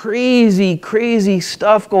this crazy, crazy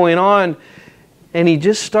stuff going on. And he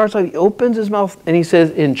just starts like, he opens his mouth and he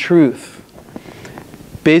says, "In truth."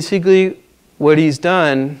 Basically, what he's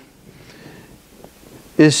done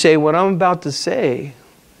is say, what I'm about to say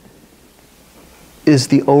is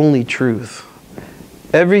the only truth.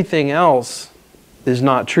 Everything else is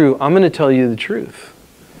not true. I'm going to tell you the truth.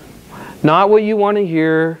 Not what you want to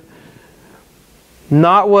hear,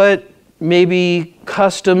 not what maybe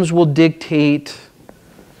customs will dictate,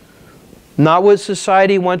 not what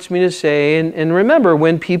society wants me to say. And remember,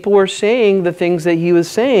 when people were saying the things that he was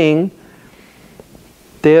saying,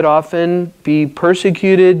 they'd often be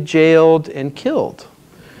persecuted, jailed, and killed.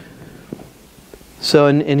 So,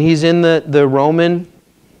 and he's in the Roman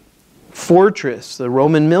fortress, the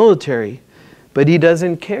Roman military, but he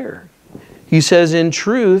doesn't care. He says, "In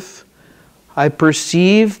truth, I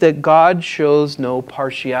perceive that God shows no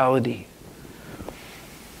partiality."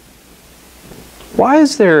 Why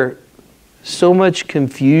is there so much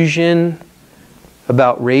confusion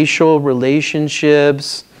about racial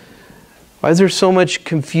relationships? Why is there so much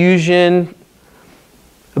confusion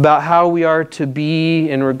about how we are to be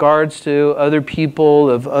in regards to other people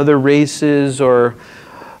of other races or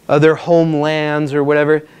other homelands or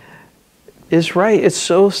whatever? It's right. It's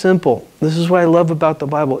so simple. This is what I love about the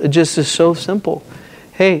Bible. It just is so simple.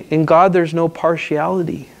 Hey, in God there's no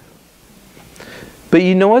partiality. But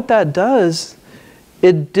you know what that does?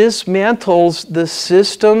 It dismantles the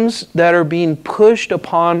systems that are being pushed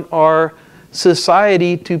upon our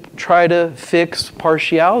society to try to fix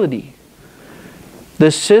partiality. The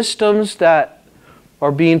systems that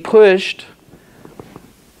are being pushed,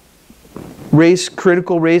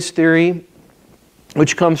 critical race theory,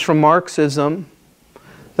 which comes from Marxism,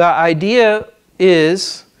 the idea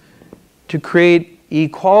is to create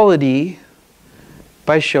equality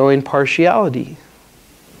by showing partiality.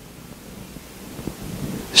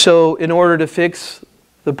 So in order to fix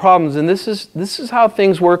the problems, and this is how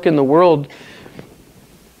things work in the world,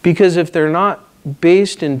 because if they're not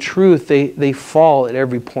based in truth, they fall at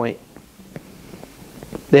every point.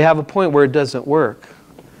 They have a point where it doesn't work.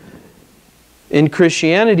 In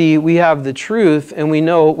Christianity, we have the truth, and we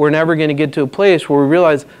know we're never going to get to a place where we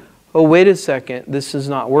realize, oh, wait a second, this is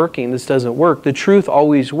not working, this doesn't work. The truth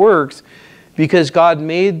always works because God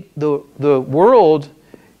made the world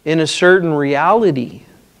in a certain reality.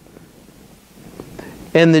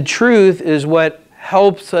 And the truth is what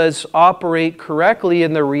helps us operate correctly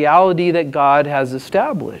in the reality that God has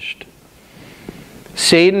established.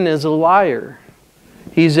 Satan is a liar.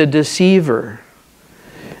 He's a deceiver.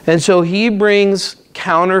 And so he brings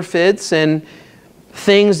counterfeits and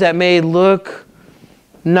things that may look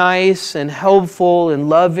nice and helpful and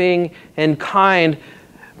loving and kind,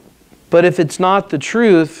 but if it's not the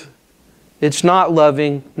truth, it's not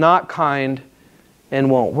loving, not kind,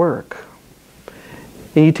 and won't work.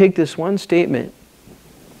 And you take this one statement.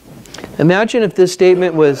 Imagine if this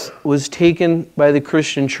statement was taken by the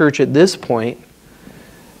Christian church at this point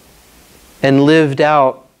and lived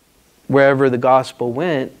out wherever the gospel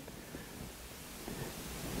went.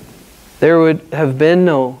 There would have been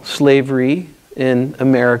no slavery in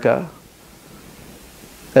America.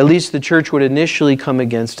 At least the church would initially come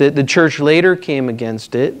against it. The church later came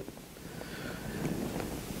against it.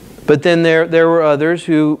 But then there were others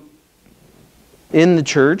who, in the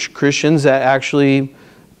church, Christians that actually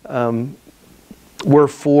were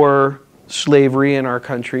for slavery in our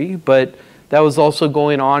country, but that was also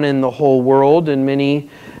going on in the whole world in many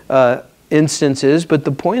instances. But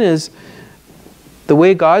the point is, the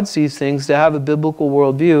way God sees things, to have a biblical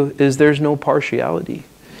worldview, is there's no partiality.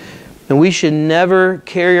 And we should never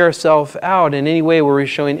carry ourselves out in any way where we're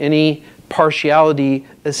showing any partiality,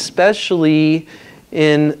 especially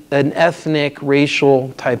in an ethnic, racial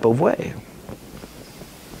type of way.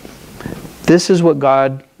 This is what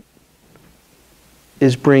God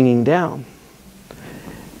is bringing down.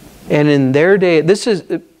 And in their day, this is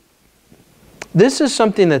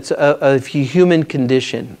something that's a human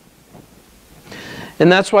condition.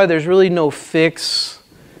 And that's why there's really no fix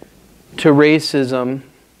to racism,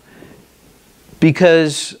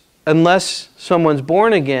 because unless someone's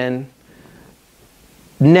born again,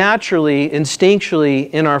 naturally, instinctually,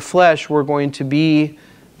 in our flesh, we're going to be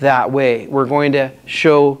that way. We're going to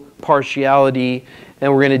show partiality,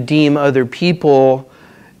 and we're going to deem other people,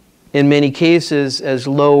 in many cases, as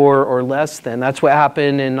lower or less than. That's what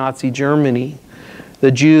happened in Nazi Germany.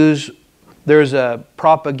 The Jews, there's a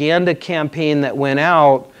propaganda campaign that went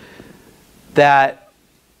out that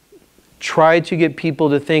tried to get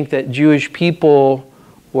people to think that Jewish people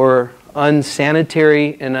were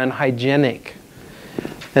unsanitary and unhygienic.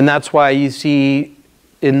 And that's why you see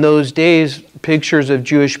in those days pictures of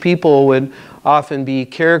Jewish people would often be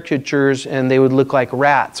caricatures, and they would look like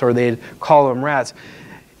rats, or they'd call them rats.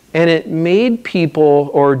 And it made people,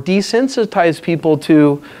 or desensitized people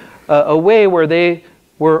to a way where they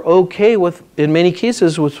were okay with, in many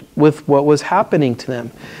cases, with what was happening to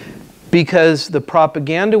them. Because the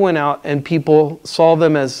propaganda went out and people saw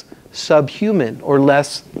them as subhuman or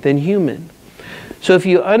less than human. So if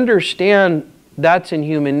you understand that's in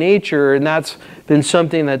human nature, and that's been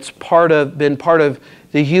something that's been part of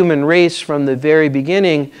the human race from the very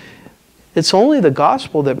beginning, it's only the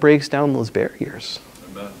gospel that breaks down those barriers.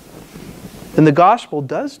 Amen. And the gospel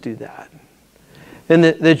does do that. And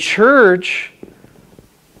the church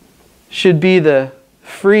should be the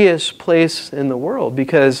freest place in the world,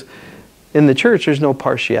 because in the church there's no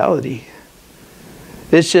partiality.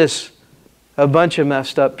 It's just a bunch of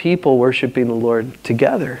messed up people worshiping the Lord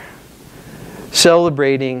together,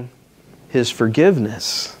 celebrating His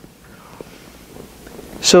forgiveness.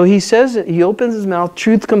 So he says, he opens his mouth,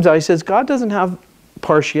 truth comes out. He says, God doesn't have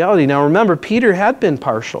partiality. Now remember, Peter had been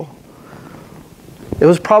partial. It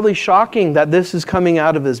was probably shocking that this is coming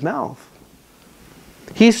out of his mouth.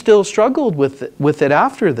 He still struggled with it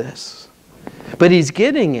after this. But he's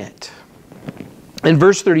getting it. In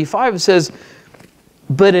verse 35 it says,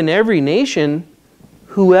 but in every nation,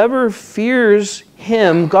 whoever fears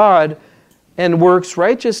Him, God, and works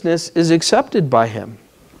righteousness is accepted by Him.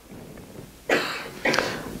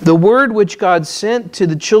 The word which God sent to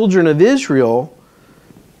the children of Israel,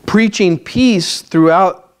 preaching peace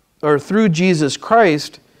through Jesus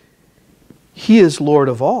Christ, He is Lord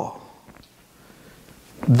of all.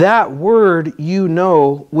 That word you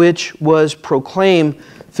know, which was proclaimed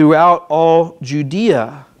throughout all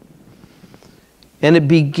Judea. And it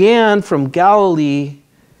began from Galilee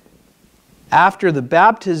after the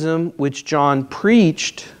baptism which John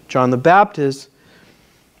preached, John the Baptist,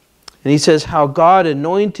 And he says how God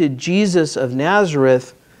anointed Jesus of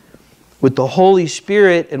Nazareth with the Holy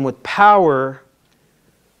Spirit and with power,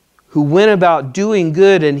 who went about doing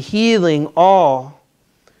good and healing all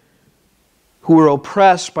who were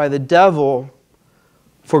oppressed by the devil,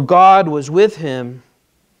 for God was with him.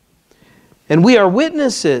 And we are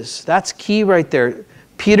witnesses. That's key right there.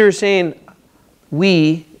 Peter saying,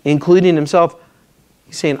 we, including himself,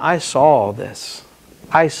 he's saying, I saw all this.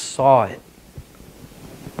 I saw it.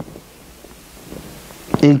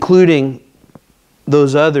 Including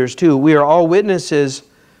those others too. We are all witnesses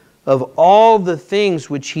of all the things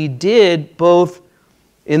which he did both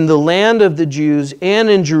in the land of the Jews and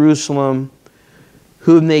in Jerusalem,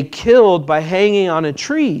 whom they killed by hanging on a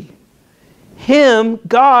tree. Him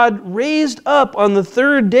God raised up on the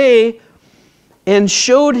third day and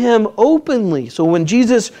showed him openly. So when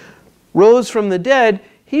Jesus rose from the dead,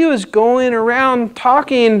 he was going around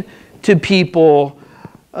talking to people,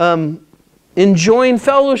 enjoying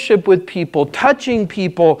fellowship with people, touching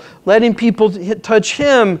people, letting people touch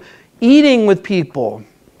him, eating with people.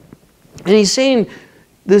 And he's saying,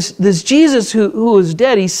 this Jesus who was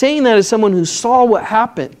dead, he's saying that as someone who saw what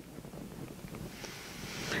happened.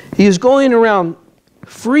 He was going around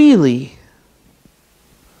freely.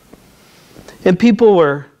 And people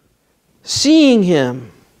were seeing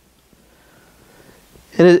him.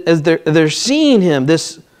 And as they're seeing him,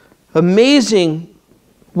 this amazing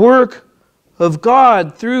work of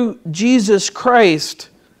God through Jesus Christ.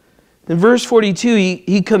 In verse 42,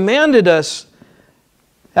 he commanded us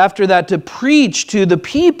after that to preach to the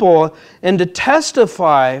people and to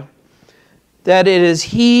testify that it is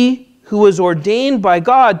he who was ordained by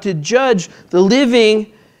God to judge the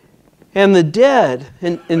living and the dead.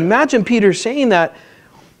 And imagine Peter saying that.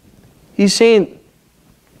 He's saying,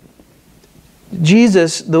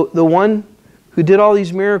 Jesus, the one who did all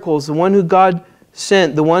these miracles, the one who God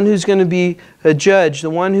sent, the one who's going to be a judge, the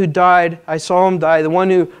one who died, I saw him die, the one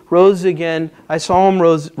who rose again, I saw him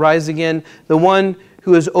rise again, the one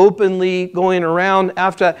who is openly going around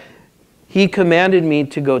after, he commanded me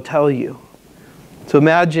to go tell you. So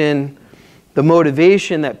imagine the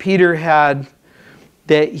motivation that Peter had,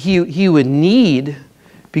 that he would need,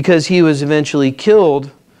 because he was eventually killed.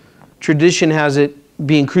 Tradition has it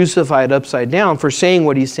being crucified upside down for saying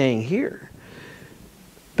what he's saying here.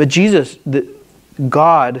 But Jesus,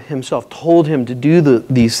 God himself told him to do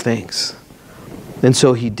these things. And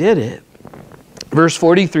so he did it. Verse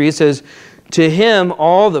 43, it says, to him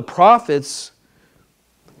all the prophets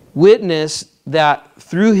witness that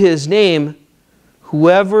through his name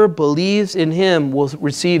whoever believes in him will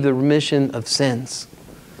receive the remission of sins.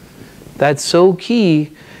 That's so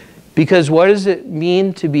key, because what does it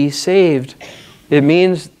mean to be saved? It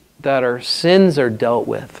means that our sins are dealt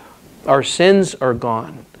with. Our sins are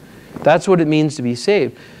gone. That's what it means to be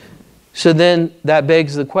saved. So then that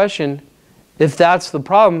begs the question, if that's the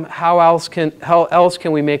problem, how else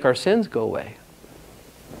can we make our sins go away?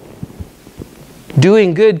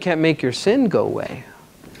 Doing good can't make your sin go away.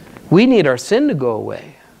 We need our sin to go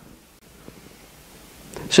away.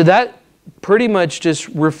 So that pretty much just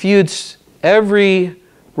refutes every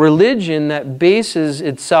religion that bases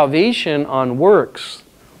its salvation on works.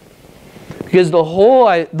 Because the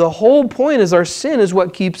whole point is our sin is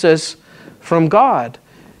what keeps us from God.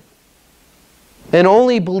 And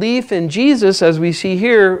only belief in Jesus, as we see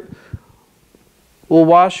here, will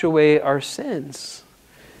wash away our sins.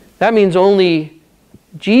 That means only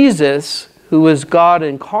Jesus, who was God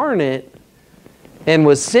incarnate and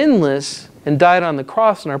was sinless and died on the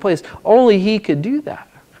cross in our place, only he could do that.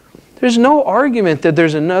 There's no argument that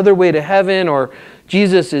there's another way to heaven, or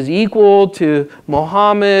Jesus is equal to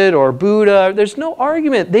Muhammad or Buddha. There's no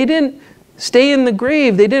argument. They didn't stay in the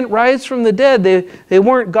grave. They didn't rise from the dead. They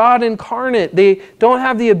weren't God incarnate. They don't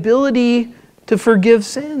have the ability to forgive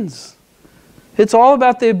sins. It's all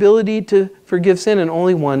about the ability to forgive sin, and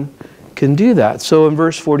only one can do that. So in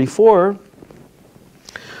verse 44,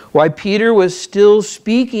 while Peter was still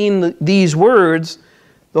speaking these words,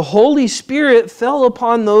 the Holy Spirit fell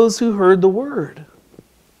upon those who heard the word.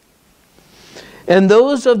 And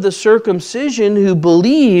those of the circumcision who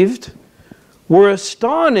believed were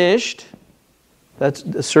astonished. That's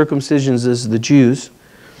the circumcisions is the Jews.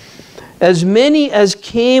 As many as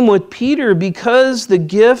came with Peter, because the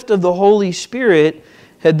gift of the Holy Spirit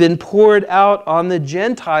had been poured out on the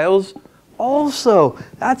Gentiles also.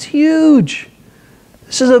 That's huge.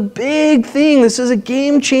 This is a big thing. This is a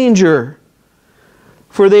game changer.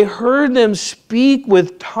 For they heard them speak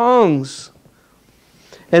with tongues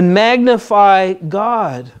and magnify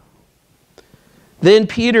God. Then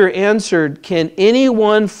Peter answered, can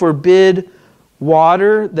anyone forbid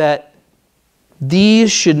water that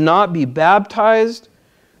these should not be baptized,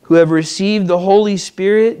 who have received the Holy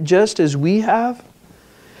Spirit just as we have?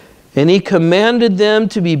 And he commanded them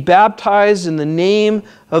to be baptized in the name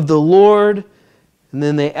of the Lord. And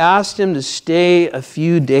then they asked him to stay a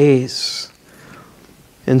few days.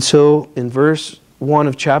 And so in verse 1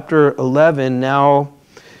 of chapter 11, now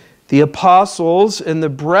the apostles and the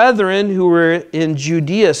brethren who were in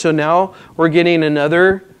Judea. So now we're getting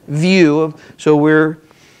another view. So we're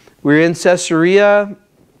in Caesarea,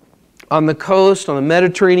 on the coast, on the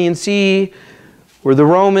Mediterranean Sea, where the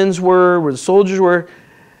Romans were, where the soldiers were.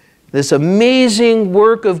 This amazing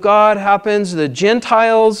work of God happens. The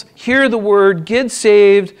Gentiles hear the word, get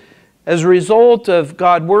saved as a result of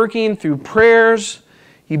God working through prayers.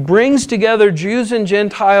 He brings together Jews and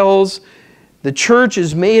Gentiles. The church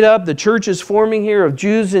is made up, the church is forming here of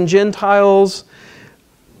Jews and Gentiles,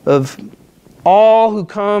 of all who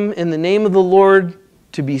come in the name of the Lord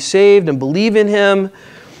to be saved and believe in Him.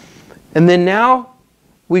 And then now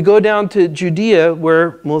we go down to Judea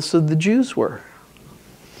where most of the Jews were.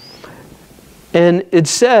 And it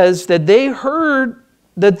says that they heard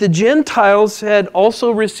that the Gentiles had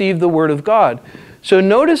also received the Word of God. So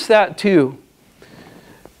notice that too.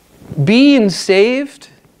 Being saved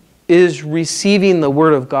is receiving the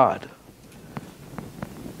Word of God.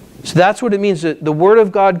 So that's what it means. That the Word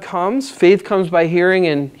of God comes. Faith comes by hearing,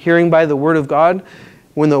 and hearing by the Word of God.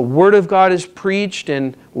 When the Word of God is preached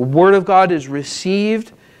and the Word of God is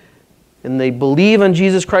received and they believe on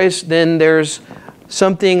Jesus Christ, then there's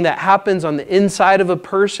something that happens on the inside of a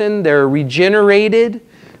person. They're regenerated.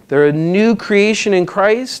 They're a new creation in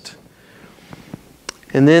Christ.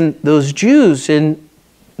 And then those Jews in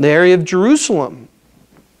the area of Jerusalem,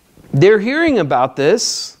 they're hearing about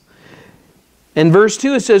this. In verse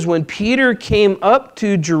 2 it says, when Peter came up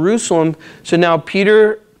to Jerusalem, so now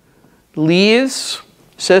Peter leaves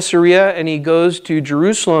Caesarea and he goes to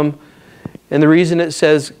Jerusalem. And the reason it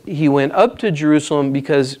says he went up to Jerusalem,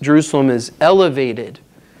 because Jerusalem is elevated.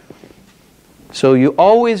 So you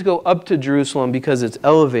always go up to Jerusalem because it's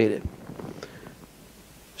elevated.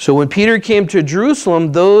 So when Peter came to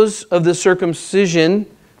Jerusalem, those of the circumcision,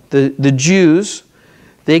 the Jews,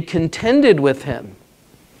 they contended with him.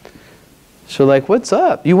 So like, what's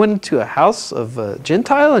up? You went into a house of a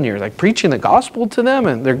Gentile and you're like preaching the gospel to them,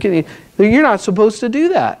 and you're not supposed to do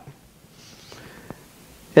that.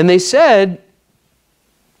 And they said,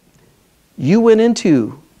 you went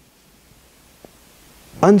into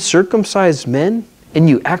uncircumcised men and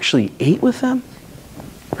you actually ate with them?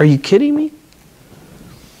 Are you kidding me?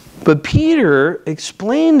 But Peter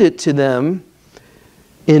explained it to them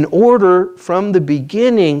in order from the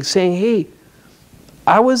beginning, saying, hey,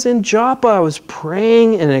 I was in Joppa, I was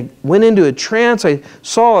praying, and I went into a trance. I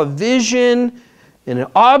saw a vision, and an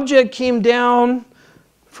object came down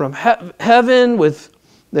from heaven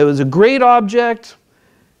there was a great object,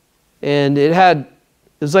 and it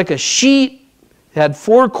was like a sheet. It had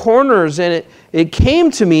 4 corners, and it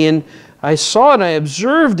came to me, and I saw it, and I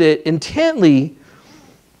observed it intently,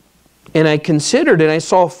 and I considered it. I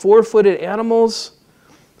saw 4-footed animals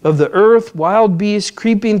of the earth, wild beasts,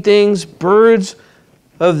 creeping things, birds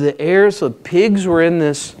of the air. So pigs were in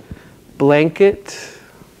this blanket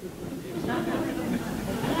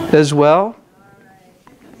as well.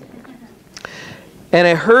 And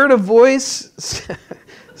I heard a voice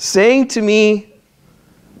saying to me,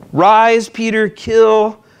 rise, Peter,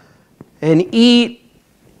 kill and eat.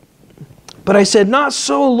 But I said, not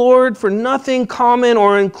so, Lord, for nothing common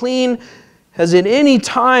or unclean has at any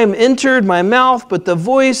time entered my mouth. But the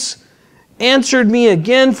voice answered me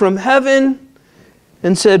again from heaven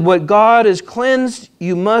and said, what God has cleansed,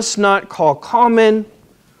 you must not call common.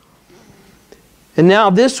 And now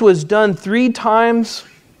this was done 3 times,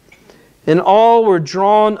 and all were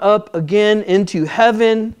drawn up again into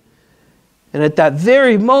heaven. And at that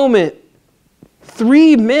very moment,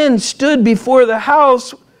 3 men stood before the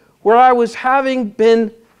house where I was having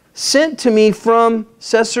been sent to me from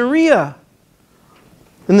Caesarea.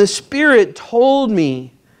 And the Spirit told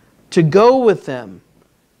me to go with them,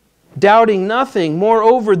 doubting nothing.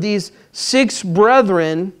 Moreover, these 6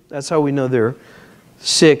 brethren, that's how we know there are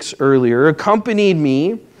 6 earlier, accompanied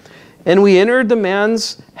me, and we entered the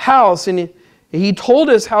man's house, and he told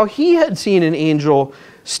us how he had seen an angel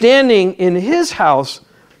standing in his house,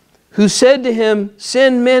 who said to him,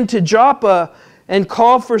 send men to Joppa and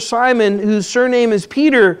call for Simon, whose surname is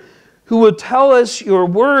Peter, who will tell us your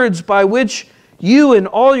words by which you and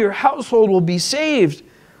all your household will be saved.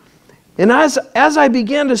 And as I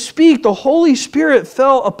began to speak, the Holy Spirit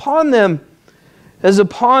fell upon them as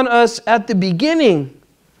upon us at the beginning.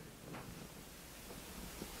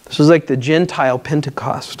 This was like the Gentile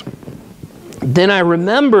Pentecost. Then I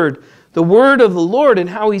remembered the word of the Lord and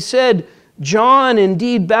how he said, John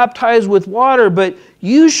indeed baptized with water, but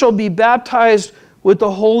you shall be baptized with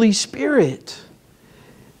the Holy Spirit.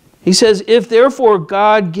 He says, if therefore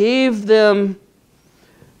God gave them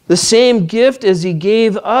the same gift as he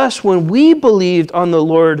gave us when we believed on the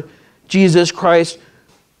Lord Jesus Christ,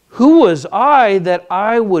 who was I that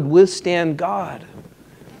I would withstand God?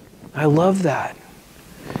 I love that.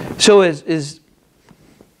 So I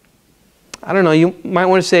don't know, you might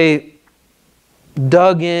want to say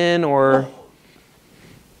dug in or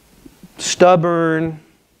stubborn,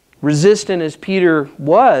 resistant as Peter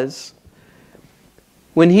was,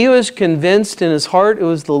 when he was convinced in his heart it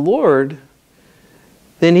was the Lord,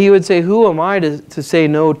 then he would say, who am I to say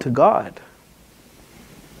no to God?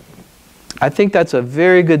 I think that's a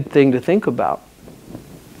very good thing to think about.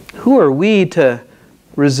 Who are we to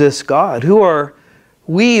resist God? Who are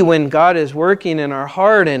we when God is working in our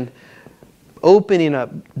heart and opening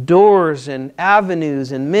up doors and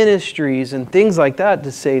avenues and ministries and things like that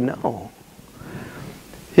to say no?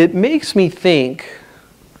 It makes me think,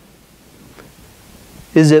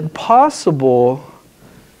 is it possible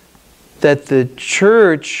that the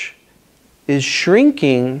church is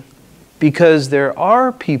shrinking because there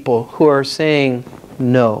are people who are saying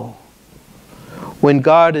no? When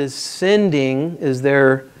God is sending, is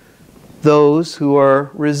there those who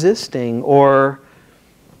are resisting or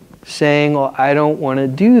saying, well, I don't want to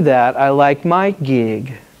do that. I like my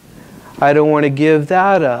gig. I don't want to give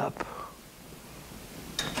that up.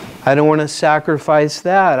 I don't want to sacrifice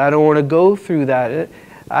that. I don't want to go through that.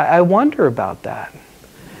 I wonder about that.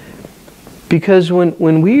 Because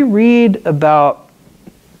when we read about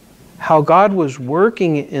how God was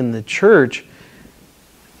working in the church,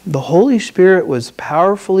 the Holy Spirit was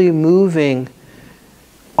powerfully moving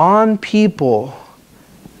on people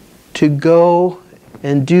to go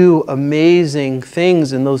and do amazing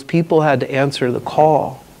things, and those people had to answer the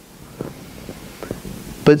call.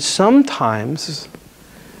 But sometimes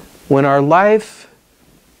when our life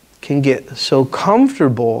can get so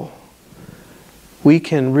comfortable, we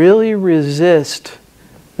can really resist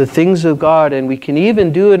the things of God, and we can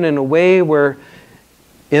even do it in a way where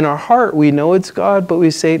in our heart we know it's God, but we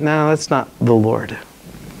say, no, that's not the Lord.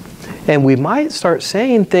 And we might start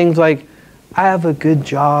saying things like, I have a good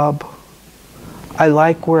job. I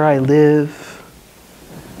like where I live.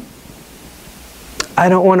 I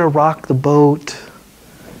don't want to rock the boat.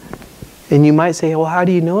 And you might say, well, how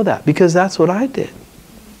do you know that? Because that's what I did.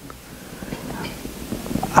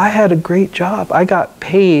 I had a great job. I got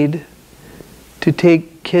paid to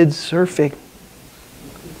take kids surfing.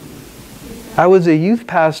 I was a youth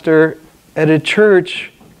pastor at a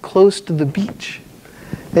church close to the beach.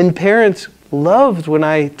 And parents loved when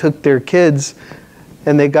I took their kids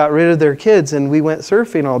and they got rid of their kids and we went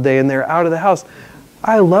surfing all day and they're out of the house.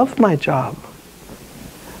 I loved my job.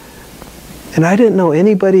 And I didn't know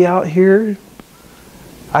anybody out here.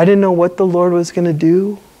 I didn't know what the Lord was going to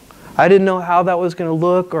do. I didn't know how that was going to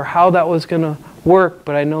look or how that was going to work,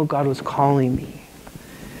 but I know God was calling me.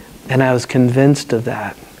 And I was convinced of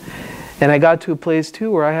that. And I got to a place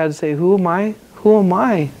too where I had to say, who am I? Who am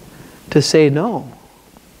I to say no?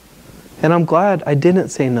 And I'm glad I didn't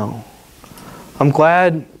say no. I'm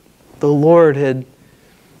glad the Lord had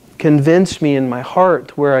convinced me in my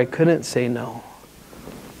heart where I couldn't say no.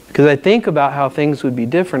 Because I think about how things would be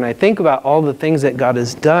different. I think about all the things that God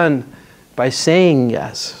has done by saying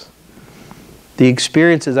yes. The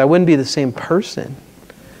experiences, I wouldn't be the same person.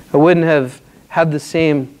 I wouldn't have had the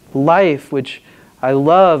same life, which I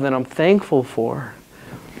love and I'm thankful for.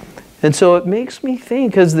 And so it makes me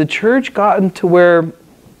think, has the church gotten to where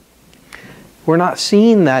we're not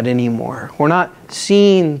seeing that anymore? We're not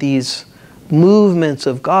seeing these movements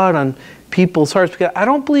of God on people's hearts. Because I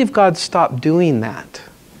don't believe God stopped doing that.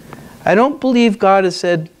 I don't believe God has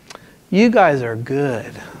said, you guys are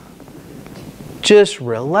good. Just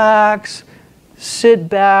relax, sit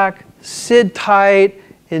back, sit tight,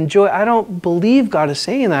 enjoy. I don't believe God is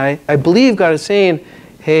saying that. I believe God is saying,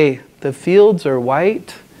 hey, the fields are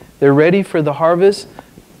white. They're ready for the harvest.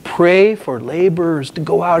 Pray for laborers to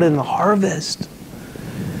go out in the harvest.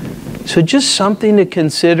 So just something to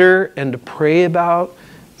consider and to pray about.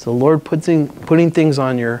 It's the Lord putting things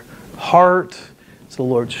on your heart. It's the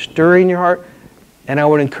Lord stirring your heart. And I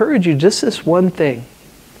would encourage you, just this one thing.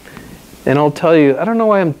 And I'll tell you, I don't know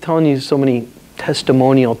why I'm telling you so many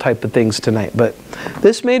testimonial type of things tonight, but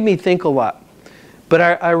this made me think a lot. But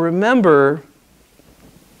I remember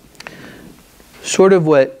sort of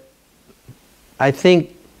what I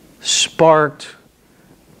think sparked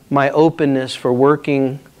my openness for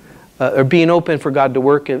working, or being open for God to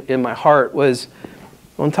work in my heart was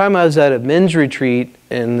One time I was at a men's retreat,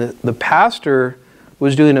 and the pastor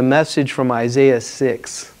was doing a message from Isaiah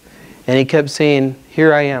 6. And he kept saying,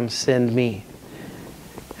 "Here I am, send me."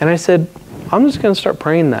 And I said, I'm just going to start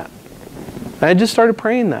praying that. And I just started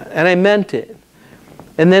praying that. And I meant it.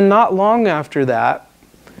 And then not long after that,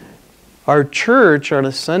 our church on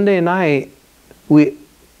a Sunday night, we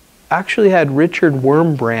actually had Richard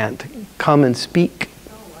Wormbrandt come and speak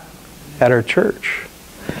at our church.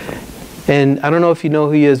 And I don't know if you know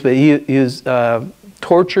who he is, but he was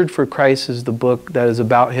Tortured for Christ is the book that is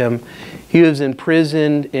about him. He was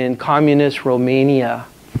imprisoned in communist Romania.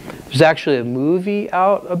 There's actually a movie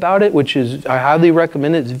out about it, which is, I highly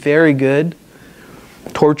recommend it. It's very good.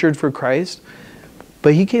 Tortured for Christ.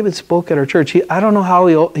 But he came and spoke at our church. I don't know how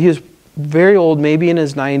he was very old, maybe in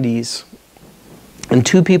his 90s. And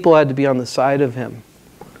 2 people had to be on the side of him.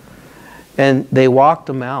 And they walked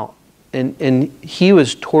him out. And he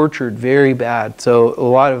was tortured very bad. So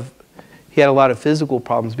he had a lot of physical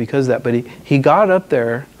problems because of that. But he got up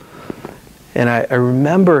there, and I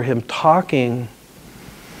remember him talking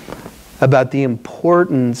about the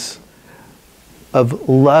importance of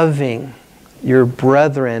loving your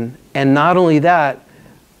brethren. And not only that,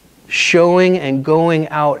 showing and going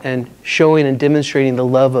out and showing and demonstrating the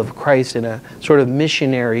love of Christ in a sort of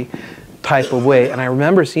missionary type of way. And I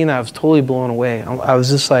remember seeing that. I was totally blown away. I was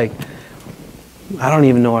just like, I don't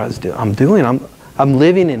even know what I'm doing. I'm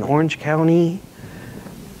living in Orange County.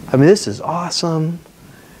 I mean, this is awesome.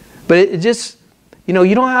 But it just, you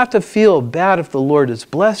don't have to feel bad if the Lord has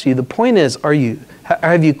blessed you. The point is,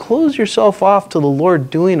 have you closed yourself off to the Lord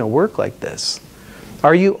doing a work like this?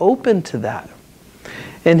 Are you open to that?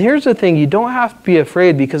 And here's the thing, you don't have to be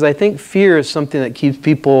afraid, because I think fear is something that keeps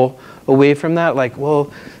people away from that. Like,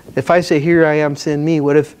 well, if I say, "Here I am, send me,"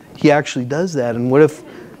 what if he actually does that? And what if,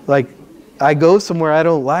 like, I go somewhere I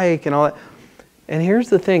don't like and all that? And here's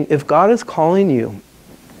the thing, if God is calling you,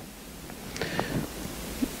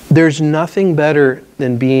 there's nothing better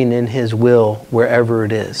than being in His will wherever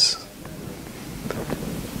it is.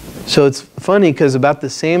 So it's funny, because about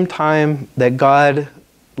the same time that God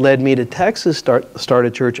led me to Texas start a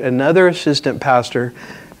church, another assistant pastor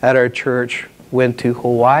at our church went to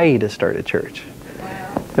Hawaii to start a church.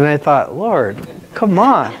 Wow. And I thought, Lord, come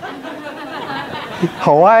on.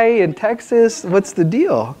 Hawaii and Texas, what's the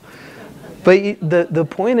deal? But the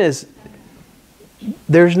point is,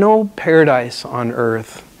 there's no paradise on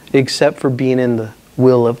earth except for being in the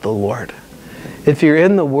will of the Lord. If you're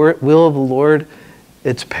in the will of the Lord,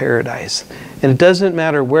 it's paradise. And it doesn't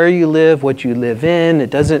matter where you live, what you live in. It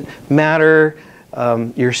doesn't matter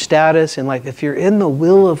your status in life. If you're in the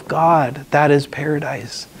will of God, that is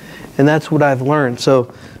paradise. And that's what I've learned.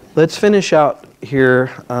 So let's finish out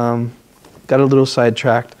here. Got a little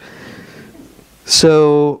sidetracked.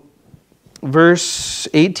 So verse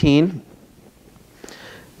 18.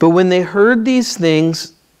 But when they heard these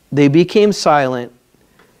things, they became silent,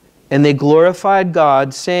 and they glorified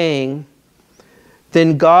God, saying,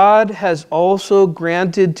 "Then God has also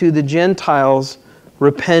granted to the Gentiles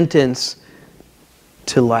repentance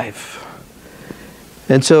to life."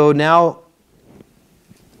 And so now,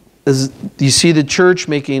 as you see the church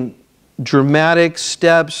making dramatic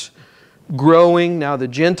steps, growing. Now the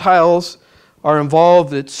Gentiles are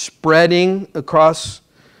involved. It's spreading across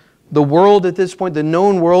the world at this point, the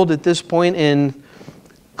known world at this point, in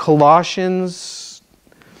Colossians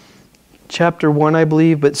chapter 1, I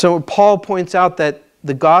believe. But so Paul points out that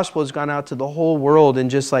the gospel has gone out to the whole world in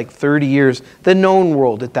just like 30 years, the known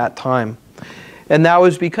world at that time. And that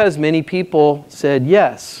was because many people said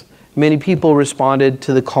yes. Many people responded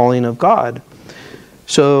to the calling of God.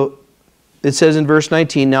 So it says in verse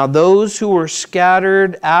 19, "Now those who were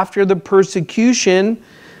scattered after the persecution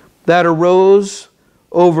that arose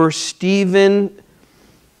over Stephen,"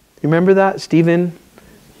 remember that? Stephen,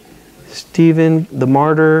 the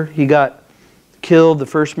martyr, he got killed, the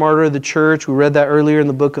first martyr of the church. We read that earlier in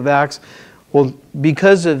the book of Acts. Well,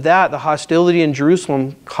 because of that, the hostility in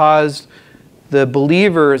Jerusalem caused the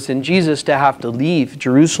believers in Jesus to have to leave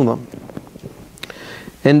Jerusalem.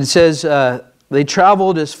 And it says they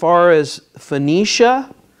traveled as far as Phoenicia,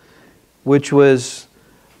 which was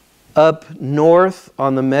up north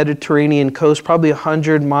on the Mediterranean coast, probably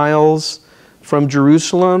 100 miles from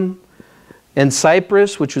Jerusalem, and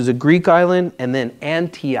Cyprus, which was a Greek island, and then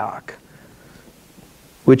Antioch,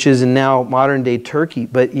 which is in now modern-day Turkey.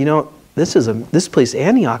 But this place,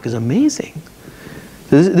 Antioch, is amazing.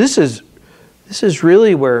 This is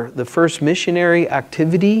really where the first missionary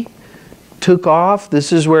activity took off.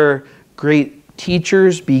 This is where great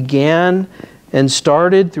teachers began and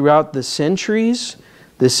started throughout the centuries.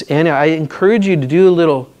 I encourage you to do a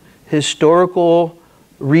little historical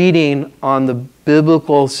reading on the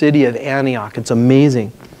biblical city of Antioch. It's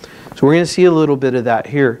amazing. So we're going to see a little bit of that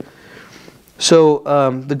here. So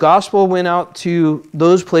the gospel went out to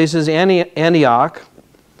those places, Antioch,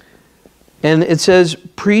 and it says,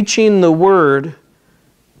 preaching the word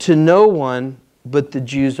to no one but the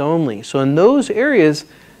Jews only. So in those areas,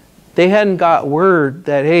 they hadn't got word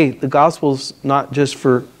that, hey, the gospel's not just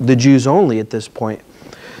for the Jews only at this point.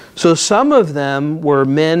 So some of them were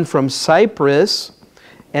men from Cyprus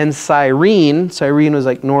and Cyrene. Cyrene was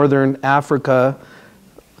like northern Africa.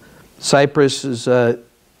 Cyprus is the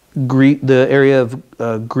area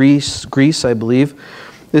of Greece, I believe.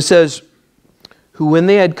 It says, who when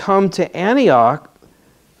they had come to Antioch,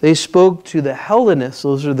 they spoke to the Hellenists,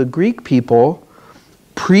 those are the Greek people,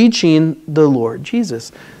 preaching the Lord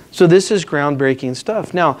Jesus. So this is groundbreaking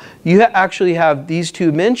stuff. Now, you actually have these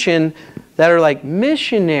two mentioned that are like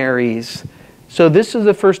missionaries. So this is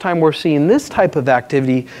the first time we're seeing this type of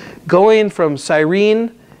activity going from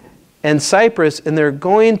Cyrene and Cyprus, and they're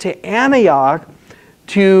going to Antioch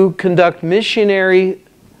to conduct missionary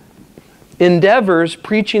endeavors,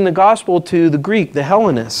 preaching the gospel to the Greek, the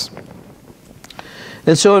Hellenists.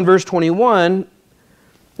 And so in verse 21,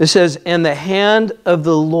 it says, and the hand of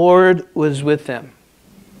the Lord was with them.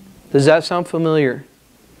 Does that sound familiar?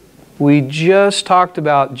 We just talked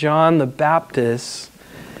about John the Baptist,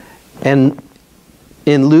 and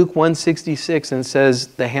in Luke 1:66, and says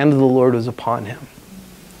the hand of the Lord was upon him.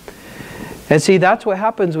 And see, that's what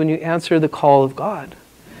happens when you answer the call of God.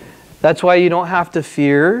 That's why you don't have to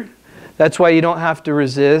fear. That's why you don't have to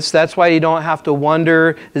resist. That's why you don't have to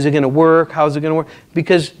wonder, is it going to work? How is it going to work?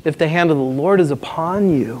 Because if the hand of the Lord is upon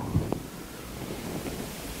you,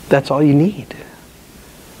 that's all you need.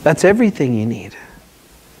 That's everything you need.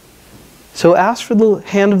 So ask for the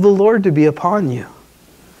hand of the Lord to be upon you.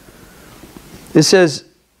 It says,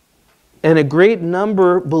 and a great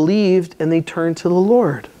number believed, and they turned to the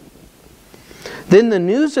Lord. Then the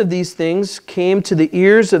news of these things came to the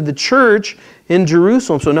ears of the church in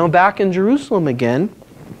Jerusalem. So now back in Jerusalem again,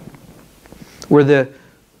 where the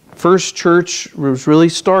first church was really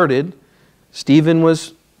started. Stephen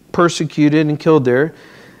was persecuted and killed there.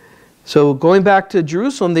 So going back to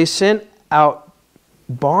Jerusalem, they sent out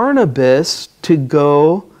Barnabas to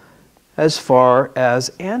go as far as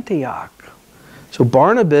Antioch. So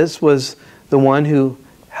Barnabas was the one who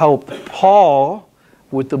helped Paul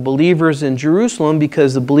with the believers in Jerusalem,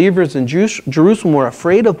 because the believers in Jerusalem were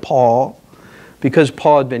afraid of Paul because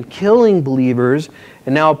Paul had been killing believers,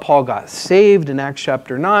 and now Paul got saved in Acts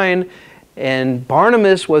chapter 9, and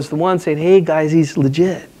Barnabas was the one saying, hey guys, he's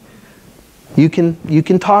legit. You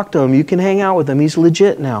can talk to him, you can hang out with him, he's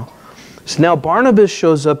legit now. So now Barnabas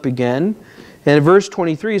shows up again, and in verse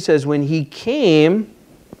 23 it says, when he came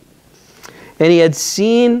and he had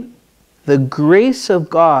seen the grace of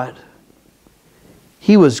God,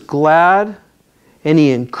 he was glad, and he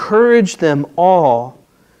encouraged them all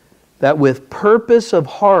that with purpose of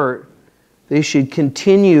heart they should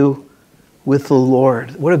continue with the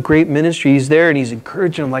Lord. What a great ministry. He's there and he's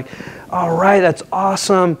encouraging them like, all right, that's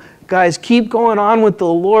awesome. Guys, keep going on with the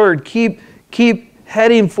Lord. Keep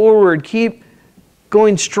heading forward. Keep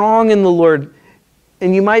going strong in the Lord.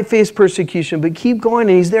 And you might face persecution, but keep going.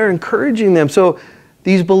 And he's there encouraging them. So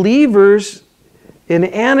these believers in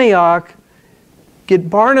Antioch get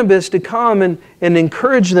Barnabas to come and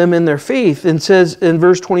encourage them in their faith. And says in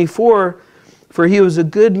verse 24, for he was a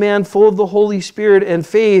good man full of the Holy Spirit and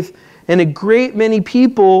faith, and a great many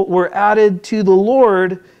people were added to the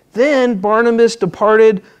Lord. Then Barnabas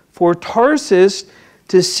departed for Tarsus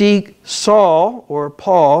to seek Saul, or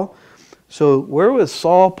Paul. So where was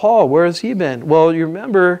Saul Paul? Where has he been? Well, you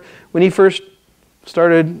remember when he first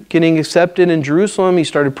started getting accepted in Jerusalem, he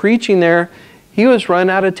started preaching there. He was run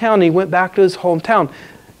out of town. He went back to his hometown.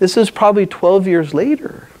 This is probably 12 years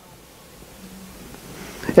later.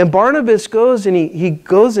 And Barnabas goes and he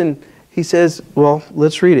goes and he says, well,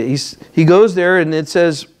 let's read it. He goes there and it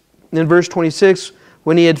says in verse 26,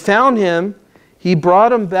 when he had found him, he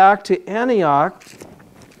brought him back to Antioch.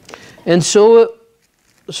 And so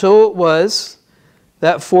it was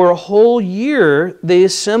that for a whole year they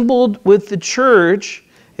assembled with the church.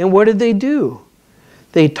 And what did they do?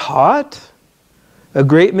 They taught a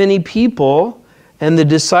great many people, and the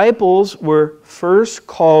disciples were first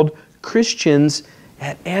called Christians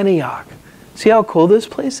at Antioch. See how cool this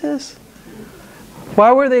place is?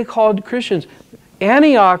 Why were they called Christians?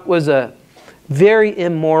 Antioch was a very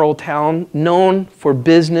immoral town, known for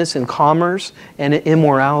business and commerce and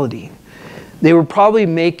immorality. They were probably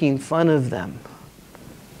making fun of them.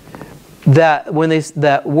 That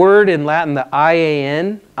word in Latin, the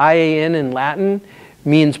IAN in Latin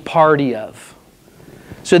means party of.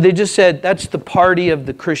 So they just said, that's the party of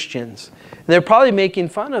the Christians. And they're probably making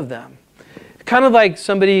fun of them. Kind of like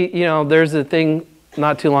somebody, there's a thing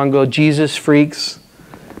not too long ago, Jesus freaks.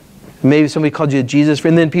 Maybe somebody called you a Jesus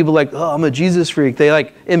freak. And then people like, oh, I'm a Jesus freak. They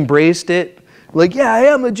like embraced it. Like, yeah, I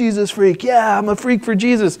am a Jesus freak. Yeah, I'm a freak for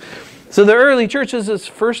Jesus. So the early church is the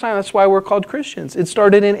first time, that's why we're called Christians. It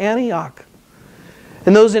started in Antioch.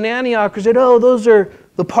 And those in Antioch said, oh, those are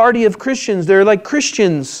the party of Christians. They're like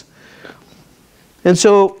Christians. And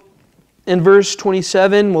so in verse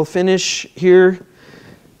 27, we'll finish here.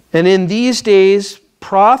 And in these days,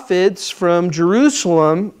 prophets from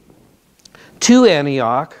Jerusalem to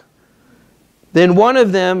Antioch, then one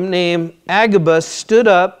of them named Agabus stood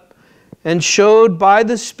up and showed by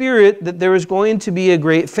the Spirit that there was going to be a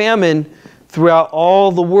great famine throughout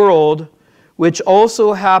all the world, which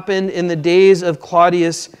also happened in the days of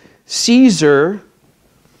Claudius Caesar.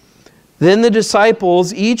 Then the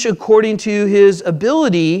disciples, each according to his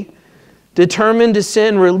ability, determined to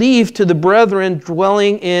send relief to the brethren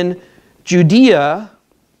dwelling in Judea.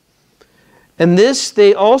 And this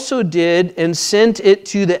they also did, and sent it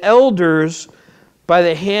to the elders by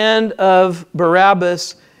the hand of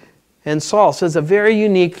Barabbas and Saul. So it's a very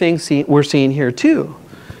unique thing we're seeing here too.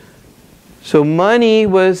 So money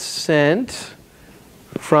was sent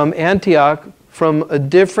from Antioch, from a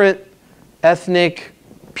different ethnic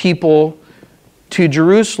people to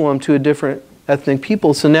Jerusalem, to a different ethnic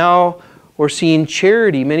people. So now we're seeing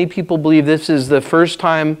charity. Many people believe this is the first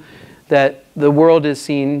time that the world has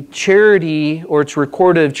seen charity, or it's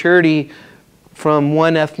recorded of charity from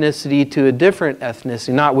one ethnicity to a different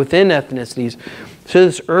ethnicity, not within ethnicities. So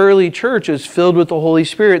this early church is filled with the Holy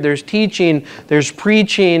Spirit. There's teaching, there's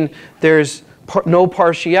preaching, there's no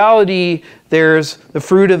partiality, there's the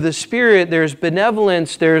fruit of the Spirit, there's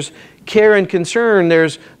benevolence, there's care and concern,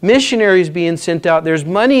 there's missionaries being sent out, there's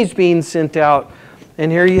monies being sent out,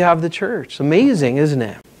 and here you have the church. Amazing, isn't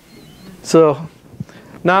it? So,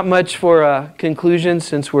 not much for a conclusion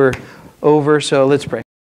since we're over, so let's pray.